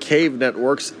miles of cave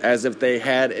networks as if they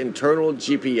had internal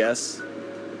GPS,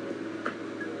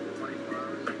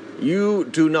 you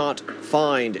do not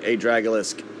find a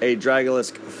Dragolisk. A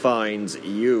Dragolisk finds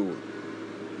you.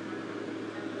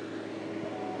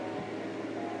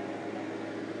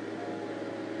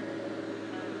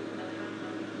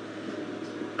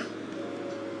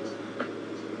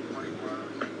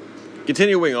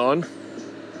 Continuing on,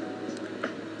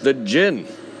 the Jinn,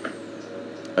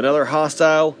 another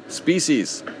hostile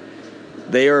species.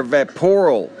 They are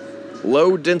vaporal,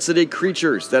 low-density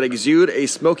creatures that exude a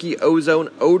smoky ozone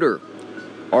odor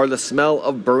or the smell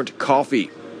of burnt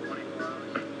coffee.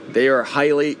 They are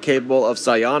highly capable of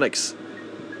psionics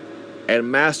and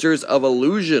masters of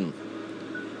illusion,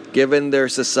 given their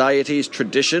society's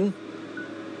tradition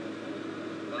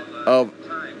of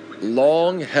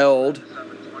long-held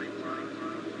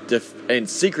and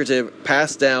secretive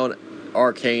passed down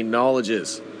arcane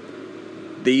knowledges.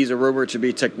 These are rumored to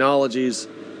be technologies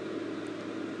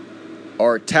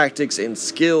or tactics and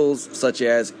skills such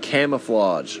as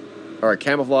camouflaging,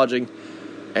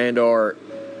 and or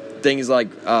things like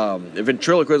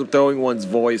ventriloquism, throwing one's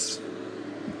voice,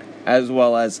 as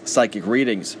well as psychic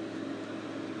readings,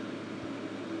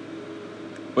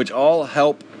 which all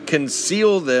help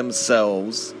conceal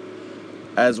themselves,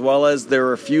 as well as their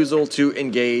refusal to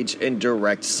engage in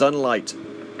direct sunlight.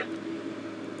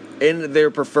 In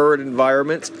their preferred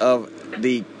environment of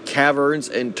the caverns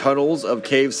and tunnels of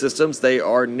cave systems, they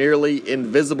are nearly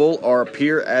invisible or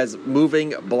appear as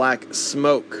moving black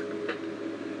smoke.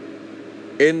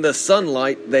 In the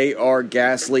sunlight, they are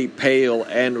ghastly pale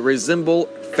and resemble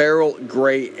feral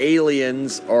gray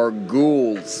aliens or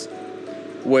ghouls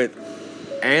with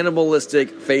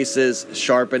animalistic faces,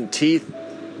 sharpened teeth,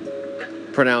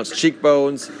 pronounced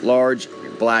cheekbones, large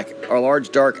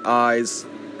dark eyes,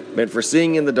 meant for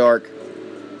seeing in the dark,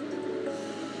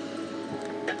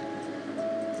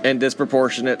 and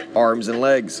disproportionate arms and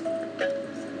legs.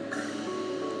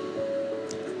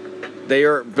 They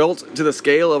are built to the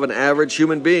scale of an average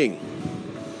human being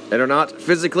and are not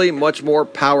physically much more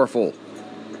powerful.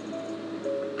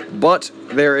 But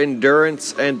their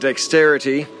endurance and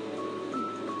dexterity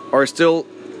are still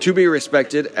to be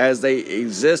respected, as they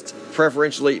exist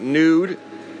preferentially nude,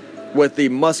 with the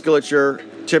musculature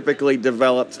typically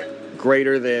developed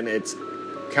greater than its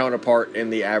counterpart in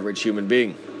the average human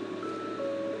being.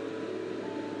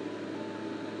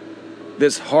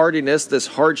 This hardiness, this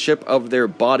hardship of their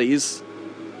bodies,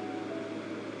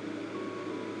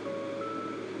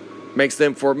 makes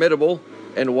them formidable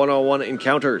in one-on-one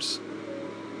encounters.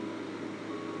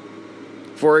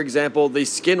 For example, the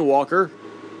Skinwalker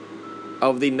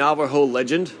of the Navajo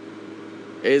legend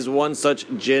is one such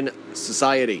Jinn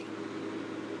society.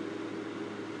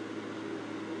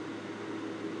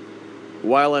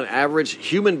 While an average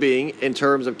human being, in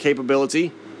terms of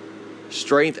capability,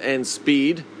 strength, and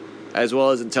speed, as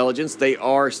well as intelligence, they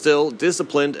are still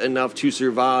disciplined enough to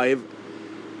survive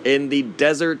in the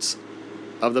deserts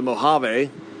of the Mojave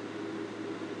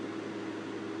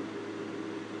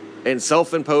in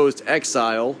self-imposed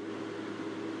exile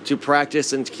to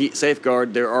practice and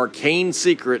safeguard their arcane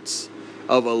secrets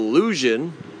of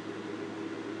illusion.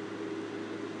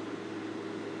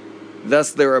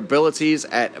 Thus, their abilities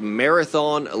at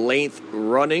marathon-length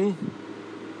running,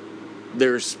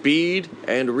 their speed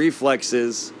and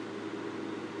reflexes,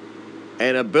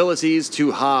 and abilities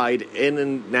to hide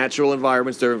in natural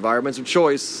environments, their environments of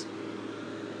choice,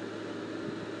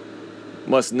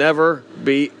 must never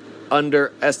be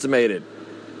underestimated.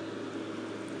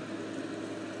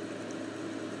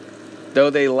 Though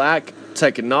they lack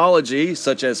technology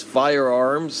such as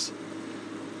firearms,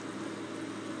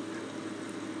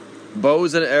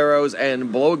 bows and arrows,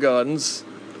 and blowguns,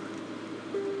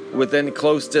 within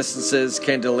close distances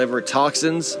can deliver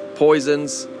toxins,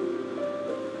 poisons,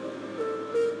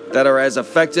 that are as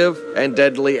effective and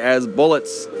deadly as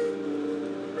bullets.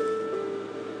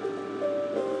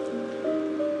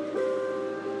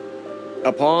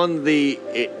 upon the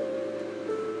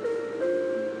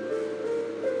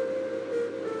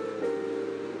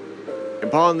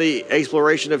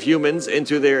exploration of humans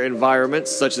into their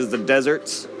environments, such as the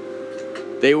deserts,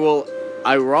 they will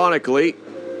ironically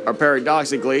or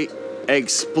paradoxically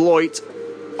exploit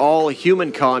all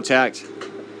human contact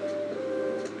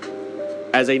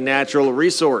as a natural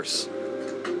resource,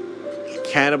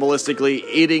 cannibalistically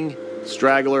eating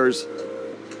stragglers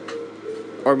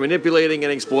or manipulating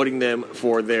and exploiting them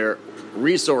for their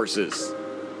resources.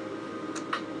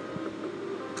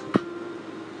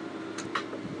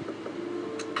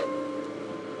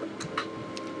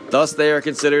 Thus, they are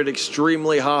considered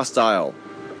extremely hostile.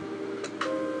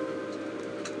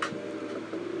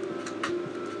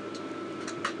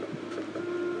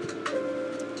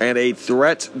 And a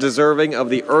threat deserving of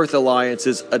the Earth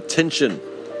Alliance's attention.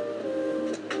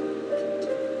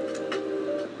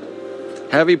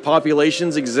 Heavy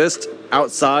populations exist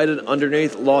outside and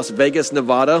underneath Las Vegas,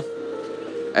 Nevada,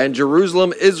 and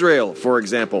Jerusalem, Israel, for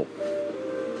example.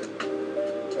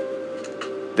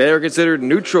 They are considered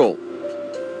neutral.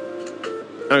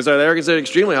 They are considered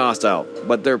extremely hostile,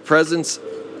 but their presence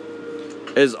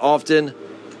is often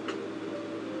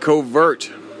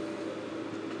covert,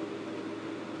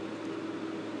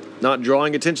 not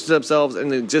drawing attention to themselves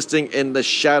and existing in the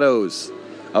shadows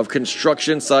of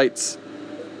construction sites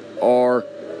or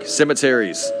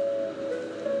cemeteries.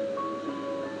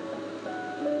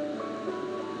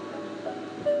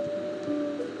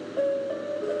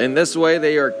 In this way,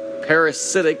 they are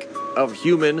parasitic of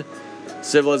human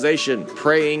civilization,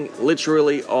 preying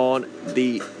literally on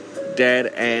the dead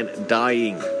and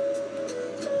dying.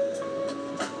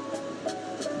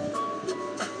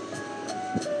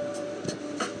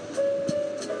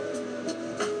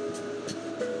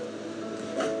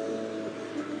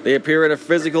 They appear in a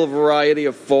physical variety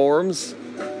of forms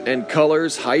and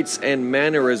colors, heights, and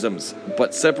mannerisms,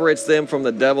 but separates them from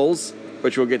the devils,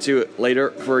 which we'll get to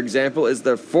later, for example, is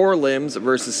their 4 limbs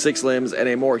versus 6 limbs and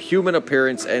a more human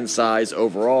appearance and size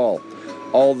overall.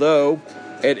 Although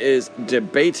it is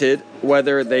debated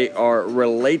whether they are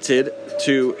related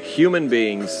to human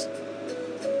beings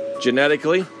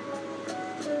genetically,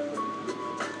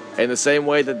 in the same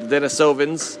way that the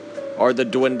Denisovans or the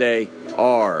Duende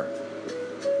are.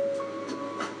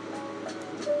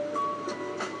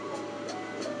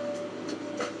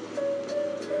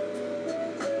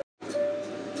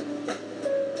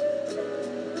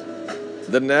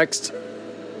 The next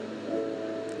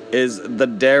is the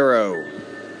Darrow,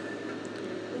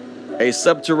 a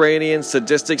subterranean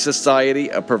sadistic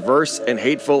society of perverse and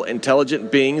hateful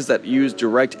intelligent beings that use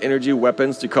direct energy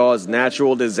weapons to cause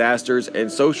natural disasters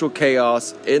and social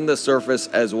chaos in the surface,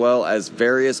 as well as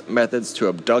various methods to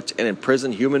abduct and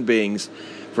imprison human beings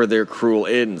for their cruel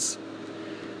ends.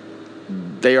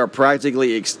 They are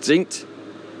practically extinct,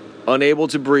 unable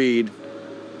to breed,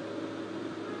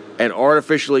 and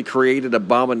artificially created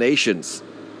abominations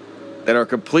that are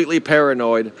completely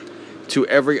paranoid to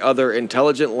every other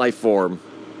intelligent life form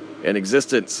in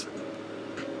existence.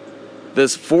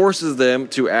 This forces them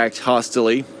to act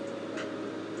hostilely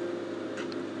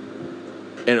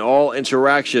in all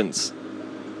interactions,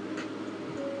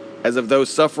 as if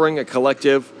those suffering a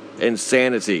collective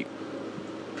insanity.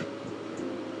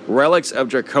 Relics of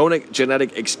draconic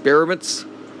genetic experiments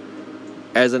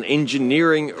as an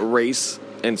engineering race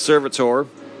and servitor,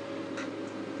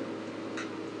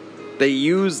 they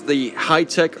use the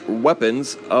high-tech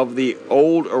weapons of the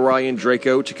old Orion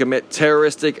Draco to commit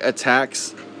terroristic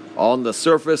attacks on the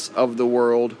surface of the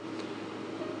world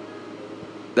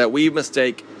that we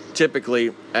mistake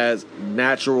typically as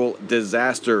natural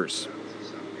disasters.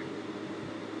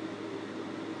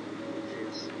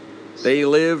 They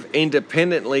live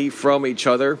independently from each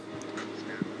other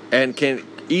and can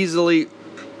easily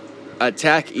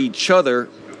attack each other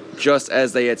just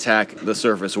as they attack the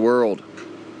surface world.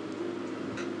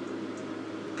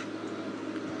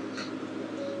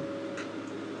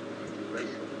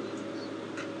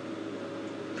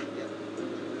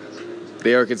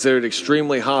 They are considered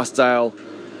extremely hostile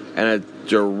and a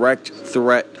direct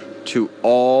threat to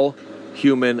all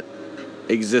human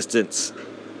existence.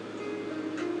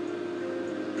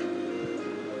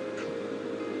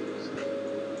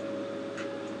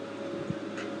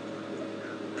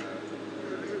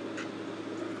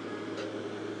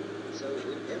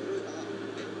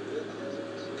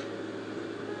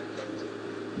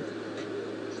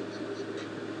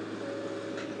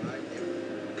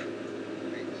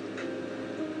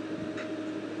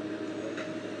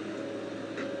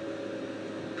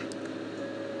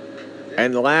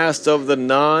 And the last of the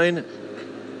 9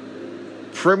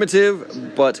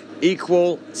 primitive but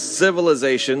equal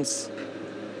civilizations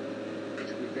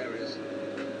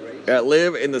that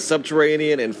live in the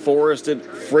subterranean and forested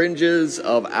fringes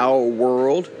of our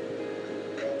world.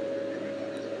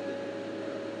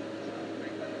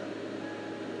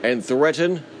 And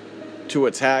threaten to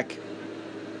attack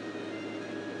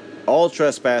all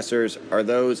trespassers are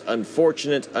those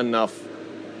unfortunate enough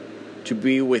to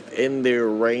be within their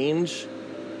range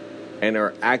and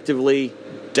are actively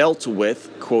dealt with,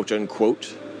 quote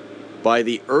unquote, by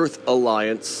the Earth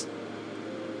Alliance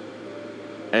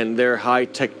and their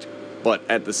high-tech, but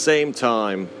at the same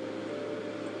time,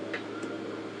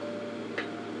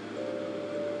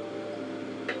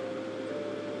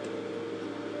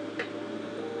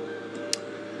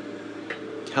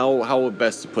 how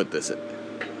best to put this?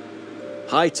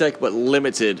 High-tech but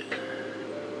limited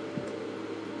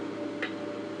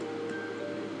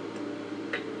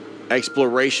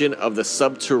exploration of the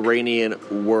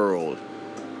subterranean world,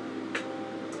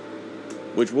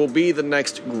 which will be the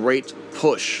next great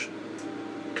push,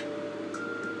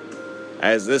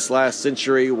 as this last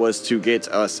century was to get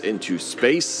us into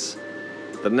space.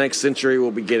 The next century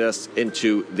will be get us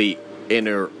into the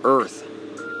inner Earth.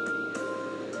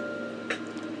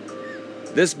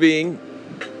 This being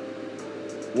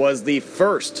was the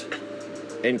first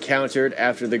encountered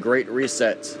after the Great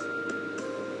Reset.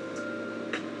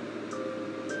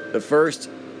 The first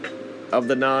of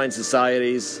the 9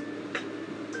 societies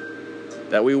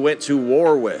that we went to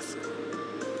war with.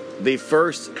 The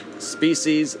first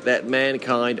species that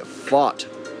mankind fought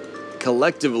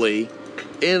collectively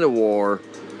in a war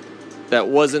that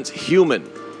wasn't human.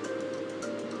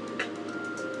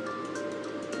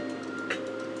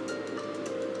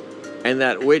 And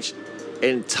that which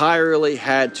entirely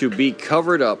had to be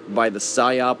covered up by the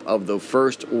psyop of the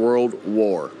First World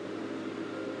War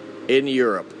in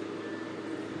Europe.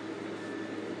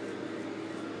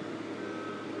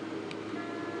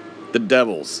 The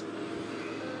Devils.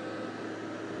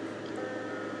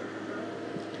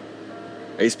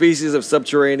 A species of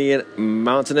subterranean,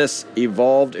 mountainous,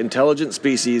 evolved, intelligent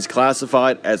species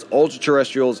classified as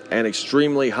ultra-terrestrials and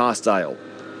extremely hostile.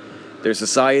 Their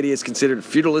society is considered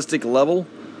feudalistic level,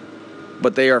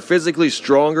 but they are physically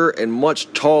stronger and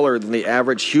much taller than the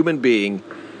average human being,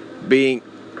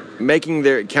 making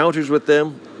their encounters with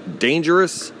them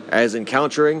dangerous as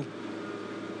encountering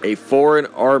a foreign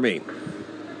army,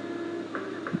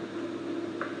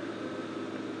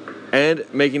 and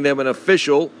making them an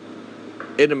official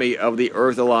enemy of the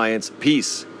Earth Alliance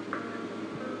peace.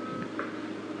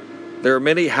 There are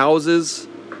many houses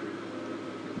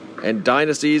and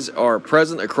dynasties are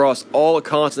present across all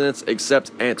continents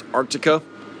except Antarctica,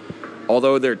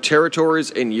 although their territories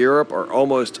in Europe are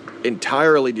almost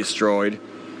entirely destroyed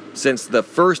since the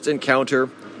first encounter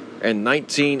in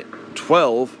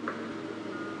 1912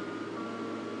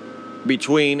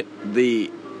 between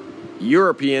the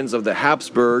Europeans of the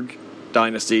Habsburg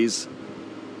dynasties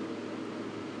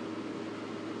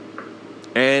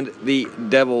and the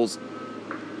Devils,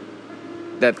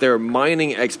 that their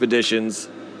mining expeditions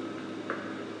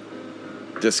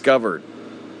discovered.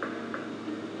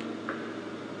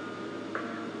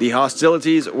 The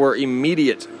hostilities were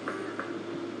immediate,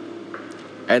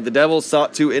 and the Devils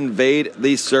sought to invade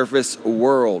the surface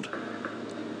world,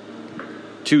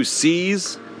 to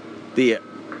seize the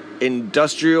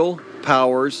industrial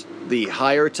powers, the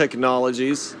higher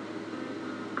technologies,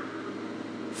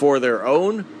 for their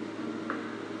own,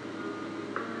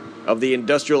 of the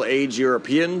industrial age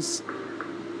Europeans,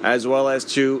 as well as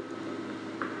to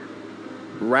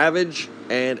ravage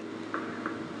and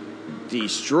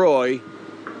destroy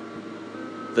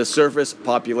the surface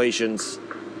populations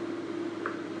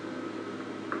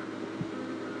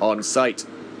on sight.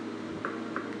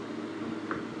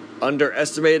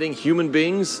 Underestimating human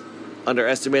beings,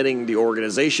 underestimating the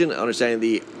organization, understanding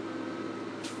the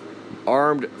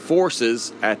armed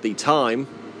forces at the time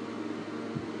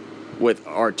with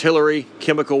artillery,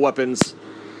 chemical weapons,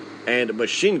 and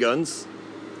machine guns,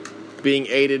 being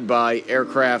aided by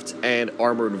aircraft and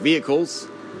armored vehicles,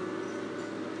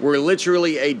 were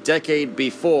literally a decade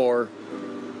before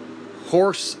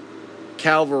horse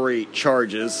cavalry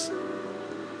charges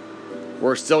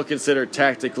were still considered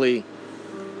tactically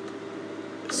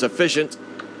sufficient.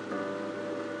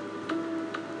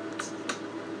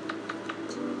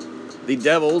 The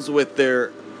Devils, with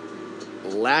their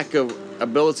lack of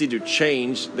ability to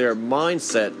change their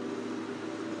mindset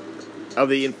of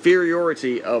the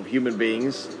inferiority of human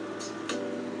beings,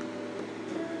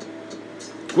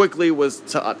 quickly was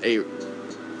taught a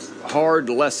hard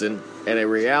lesson and a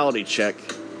reality check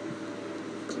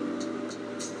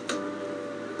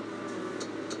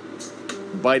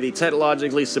by the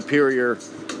technologically superior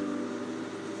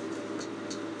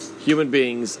human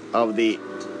beings of the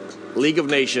League of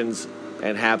Nations,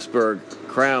 and Habsburg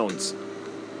crowns.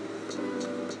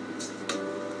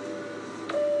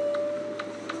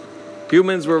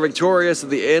 Humans were victorious at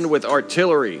the end with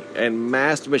artillery and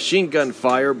massed machine gun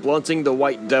fire, blunting the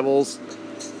White Devils'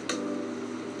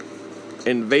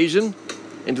 invasion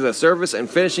into the surface and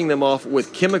finishing them off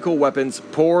with chemical weapons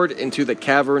poured into the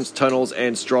caverns, tunnels,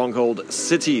 and stronghold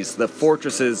cities, the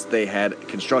fortresses they had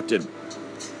constructed.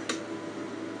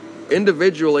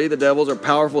 Individually, the Devils are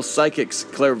powerful psychics,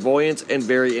 clairvoyant, and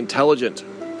very intelligent.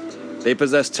 They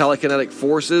possess telekinetic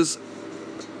forces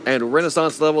and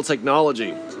Renaissance-level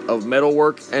technology of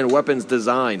metalwork and weapons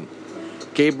design,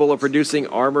 capable of producing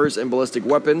armors and ballistic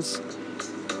weapons,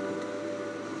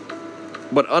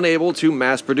 but unable to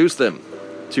mass-produce them.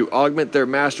 To augment their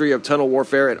mastery of tunnel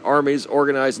warfare and armies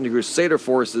organized into crusader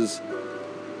forces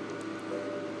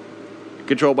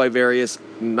controlled by various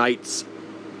knights,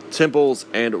 temples,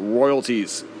 and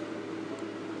royalties.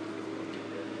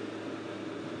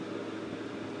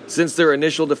 Since their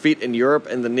initial defeat in Europe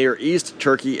and the Near East,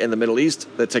 Turkey, and the Middle East,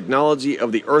 the technology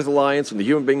of the Earth Alliance and the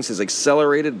human beings has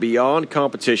accelerated beyond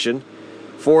competition,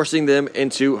 forcing them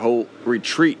into whole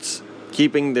retreats,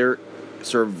 keeping their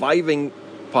surviving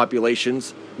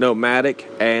populations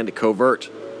nomadic and covert.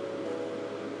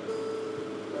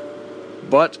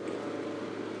 But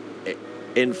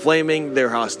inflaming their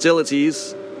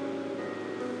hostilities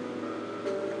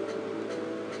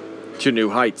to new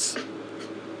heights.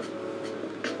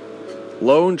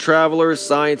 Lone travelers,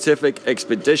 scientific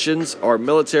expeditions, or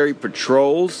military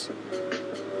patrols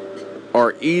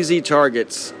are easy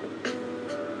targets,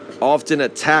 often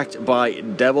attacked by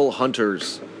devil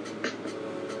hunters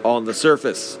on the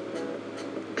surface.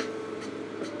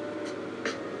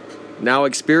 Now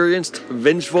experienced,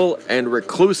 vengeful, and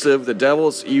reclusive, the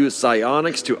Devils use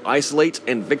psionics to isolate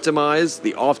and victimize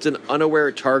the often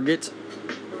unaware target,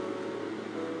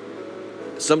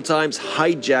 sometimes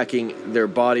hijacking their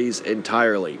bodies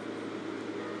entirely.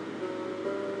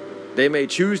 They may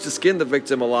choose to skin the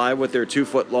victim alive with their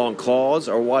 2-foot-long claws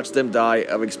or watch them die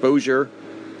of exposure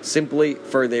simply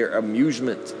for their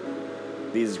amusement.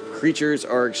 These creatures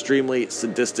are extremely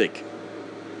sadistic.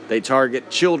 They target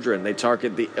children, they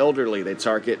target the elderly, they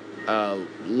target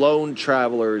lone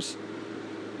travelers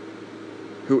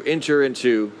who enter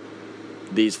into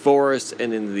these forests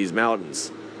and into these mountains,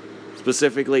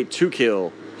 specifically to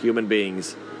kill human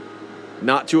beings,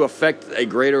 not to affect a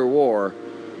greater war,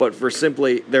 but for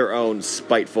simply their own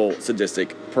spiteful,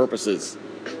 sadistic purposes.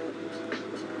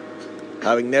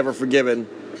 Having never forgiven,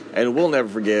 and will never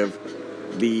forgive,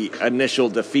 the initial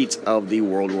defeat of the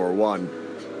World War I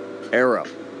era.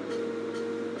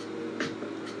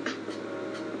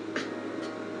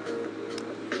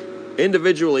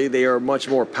 Individually, they are much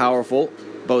more powerful,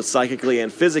 both psychically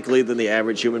and physically, than the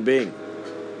average human being.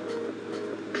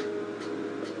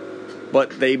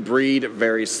 But they breed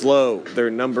very slow.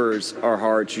 Their numbers are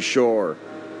hard to shore.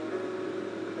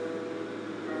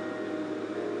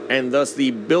 And thus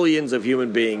the billions of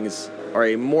human beings are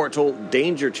a mortal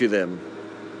danger to them.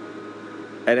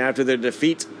 And after their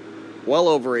defeat well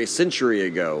over a century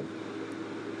ago,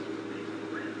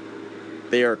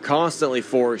 they are constantly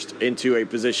forced into a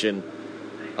position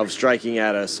of striking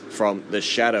at us from the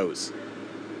shadows,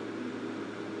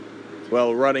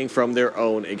 while running from their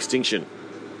own extinction.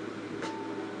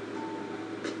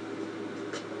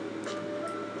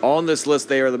 On this list,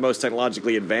 they are the most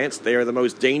technologically advanced, they are the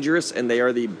most dangerous, and they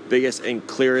are the biggest and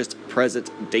clearest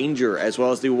present danger, as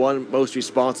well as the one most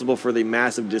responsible for the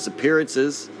massive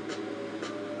disappearances,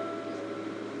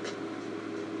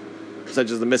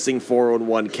 such as the missing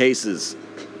 411 cases,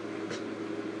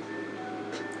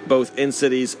 both in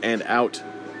cities and out.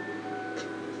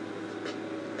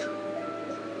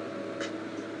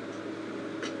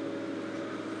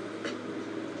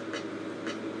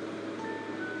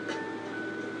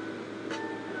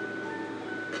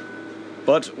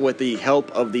 But with the help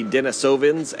of the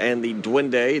Denisovans and the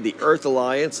Duende, the Earth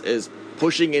Alliance is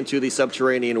pushing into the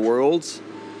subterranean worlds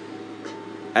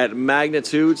at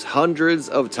magnitudes hundreds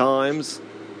of times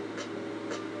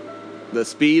the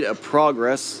speed of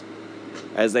progress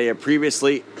as they have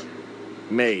previously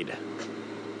made.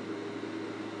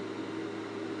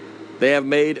 They have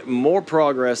made more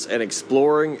progress in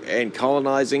exploring and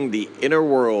colonizing the inner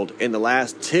world in the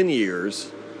last 10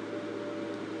 years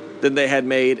than they had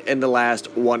made in the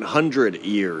last 100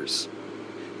 years.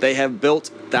 They have built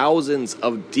thousands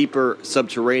of deeper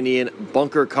subterranean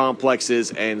bunker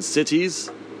complexes and cities.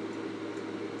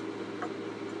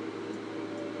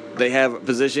 They have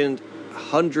positioned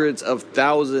hundreds of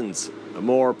thousands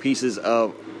more pieces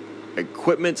of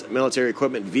equipment, military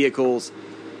equipment, vehicles,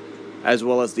 as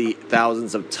well as the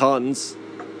thousands of tons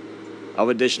of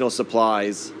additional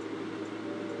supplies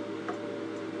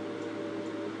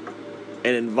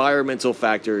and environmental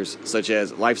factors such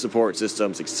as life support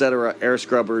systems, etc., air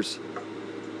scrubbers,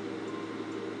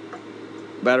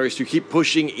 batteries to keep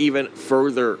pushing even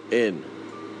further in.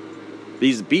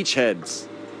 These beachheads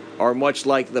are much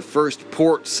like the first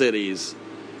port cities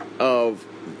of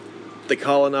the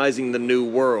colonizing the New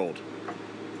World.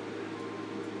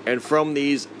 And from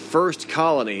these first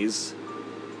colonies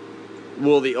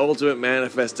will the ultimate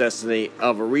manifest destiny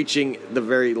of reaching the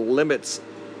very limits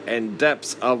and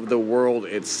depths of the world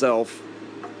itself,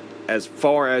 as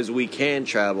far as we can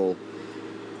travel,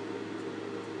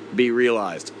 be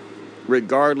realized.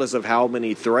 Regardless of how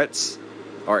many threats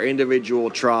our individual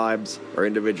tribes or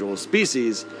individual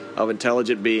species of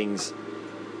intelligent beings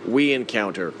we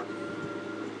encounter.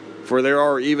 For there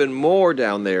are even more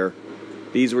down there.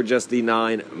 These were just the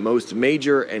 9 most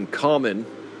major and commonly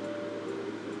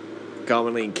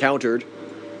encountered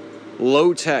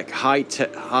low-tech,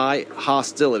 high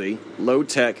hostility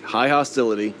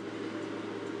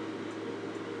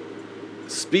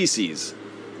species.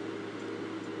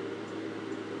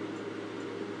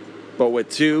 But with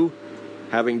 2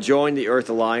 having joined the Earth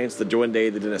Alliance, the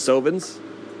Duende, the Denisovans,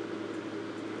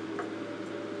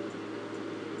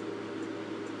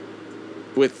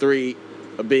 with 3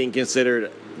 being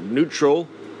considered neutral,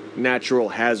 natural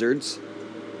hazards,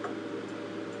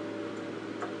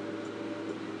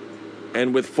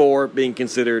 and with 4 being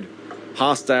considered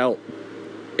hostile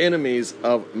enemies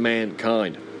of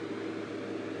mankind.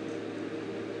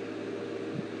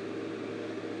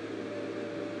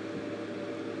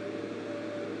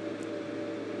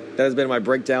 That has been my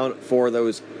breakdown for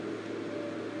those.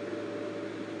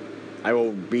 I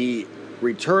will be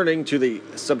returning to the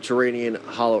subterranean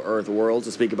Hollow Earth world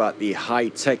to speak about the high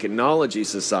technology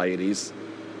societies.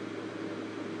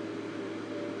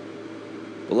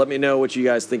 But let me know what you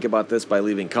guys think about this by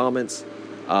leaving comments,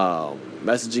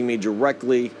 messaging me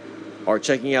directly, or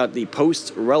checking out the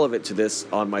posts relevant to this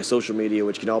on my social media,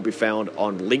 which can all be found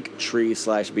on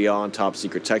Linktree/Beyond Top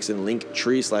Secret Texan.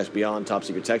 Linktree/Beyond Top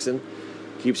Secret Texan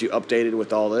keeps you updated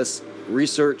with all this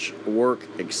research, work,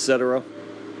 etc.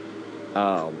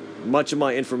 Much of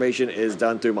my information is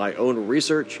done through my own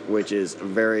research, which is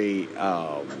very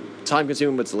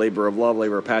time-consuming, but it's a labor of love,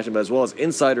 labor of passion, but as well as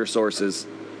insider sources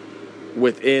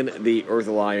within the Earth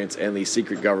Alliance and the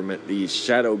secret government, the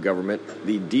shadow government,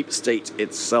 the deep state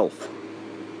itself.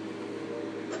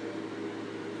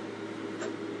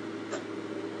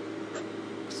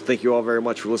 So thank you all very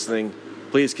much for listening.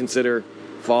 Please consider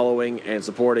following and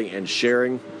supporting and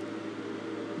sharing.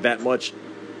 That much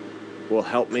will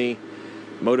help me,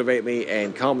 motivate me,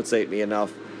 and compensate me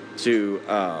enough to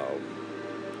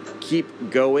keep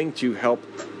going, to help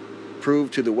prove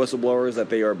to the whistleblowers that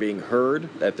they are being heard,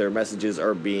 that their messages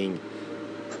are being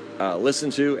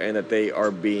listened to, and that they are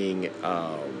being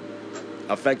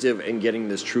effective in getting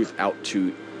this truth out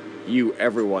to you,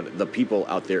 everyone, the people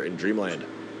out there in Dreamland.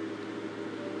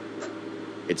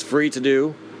 It's free to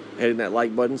do. Hitting that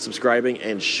like button, subscribing,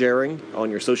 and sharing on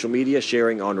your social media,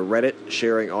 sharing on Reddit,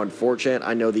 sharing on 4chan.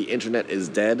 I know the internet is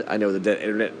dead. I know the dead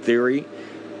internet theory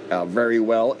very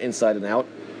well, inside and out.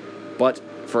 But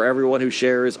for everyone who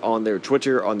shares on their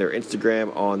Twitter, on their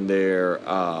Instagram, on their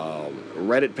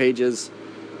Reddit pages,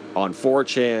 on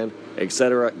 4chan,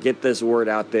 etc., get this word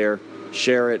out there,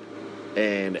 share it,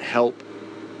 and help,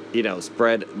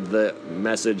 spread the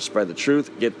message, spread the truth,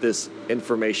 get this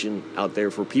information out there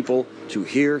for people to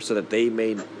hear so that they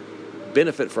may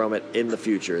benefit from it in the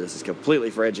future. This is completely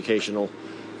for educational,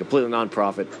 completely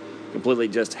nonprofit, completely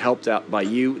just helped out by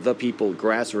you, the people,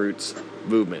 grassroots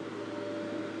movement.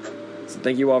 So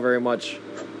thank you all very much.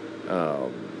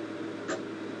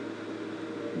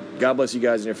 God bless you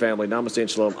guys and your family. Namaste and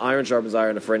shalom. Iron sharpens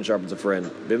iron, a friend sharpens a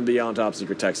friend. Been beyond Top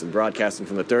Secret Texan, broadcasting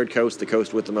from the third coast, the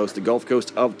coast with the most, the Gulf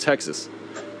Coast of Texas.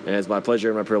 And it's my pleasure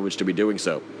and my privilege to be doing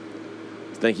so.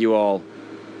 Thank you all.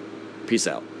 Peace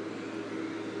out.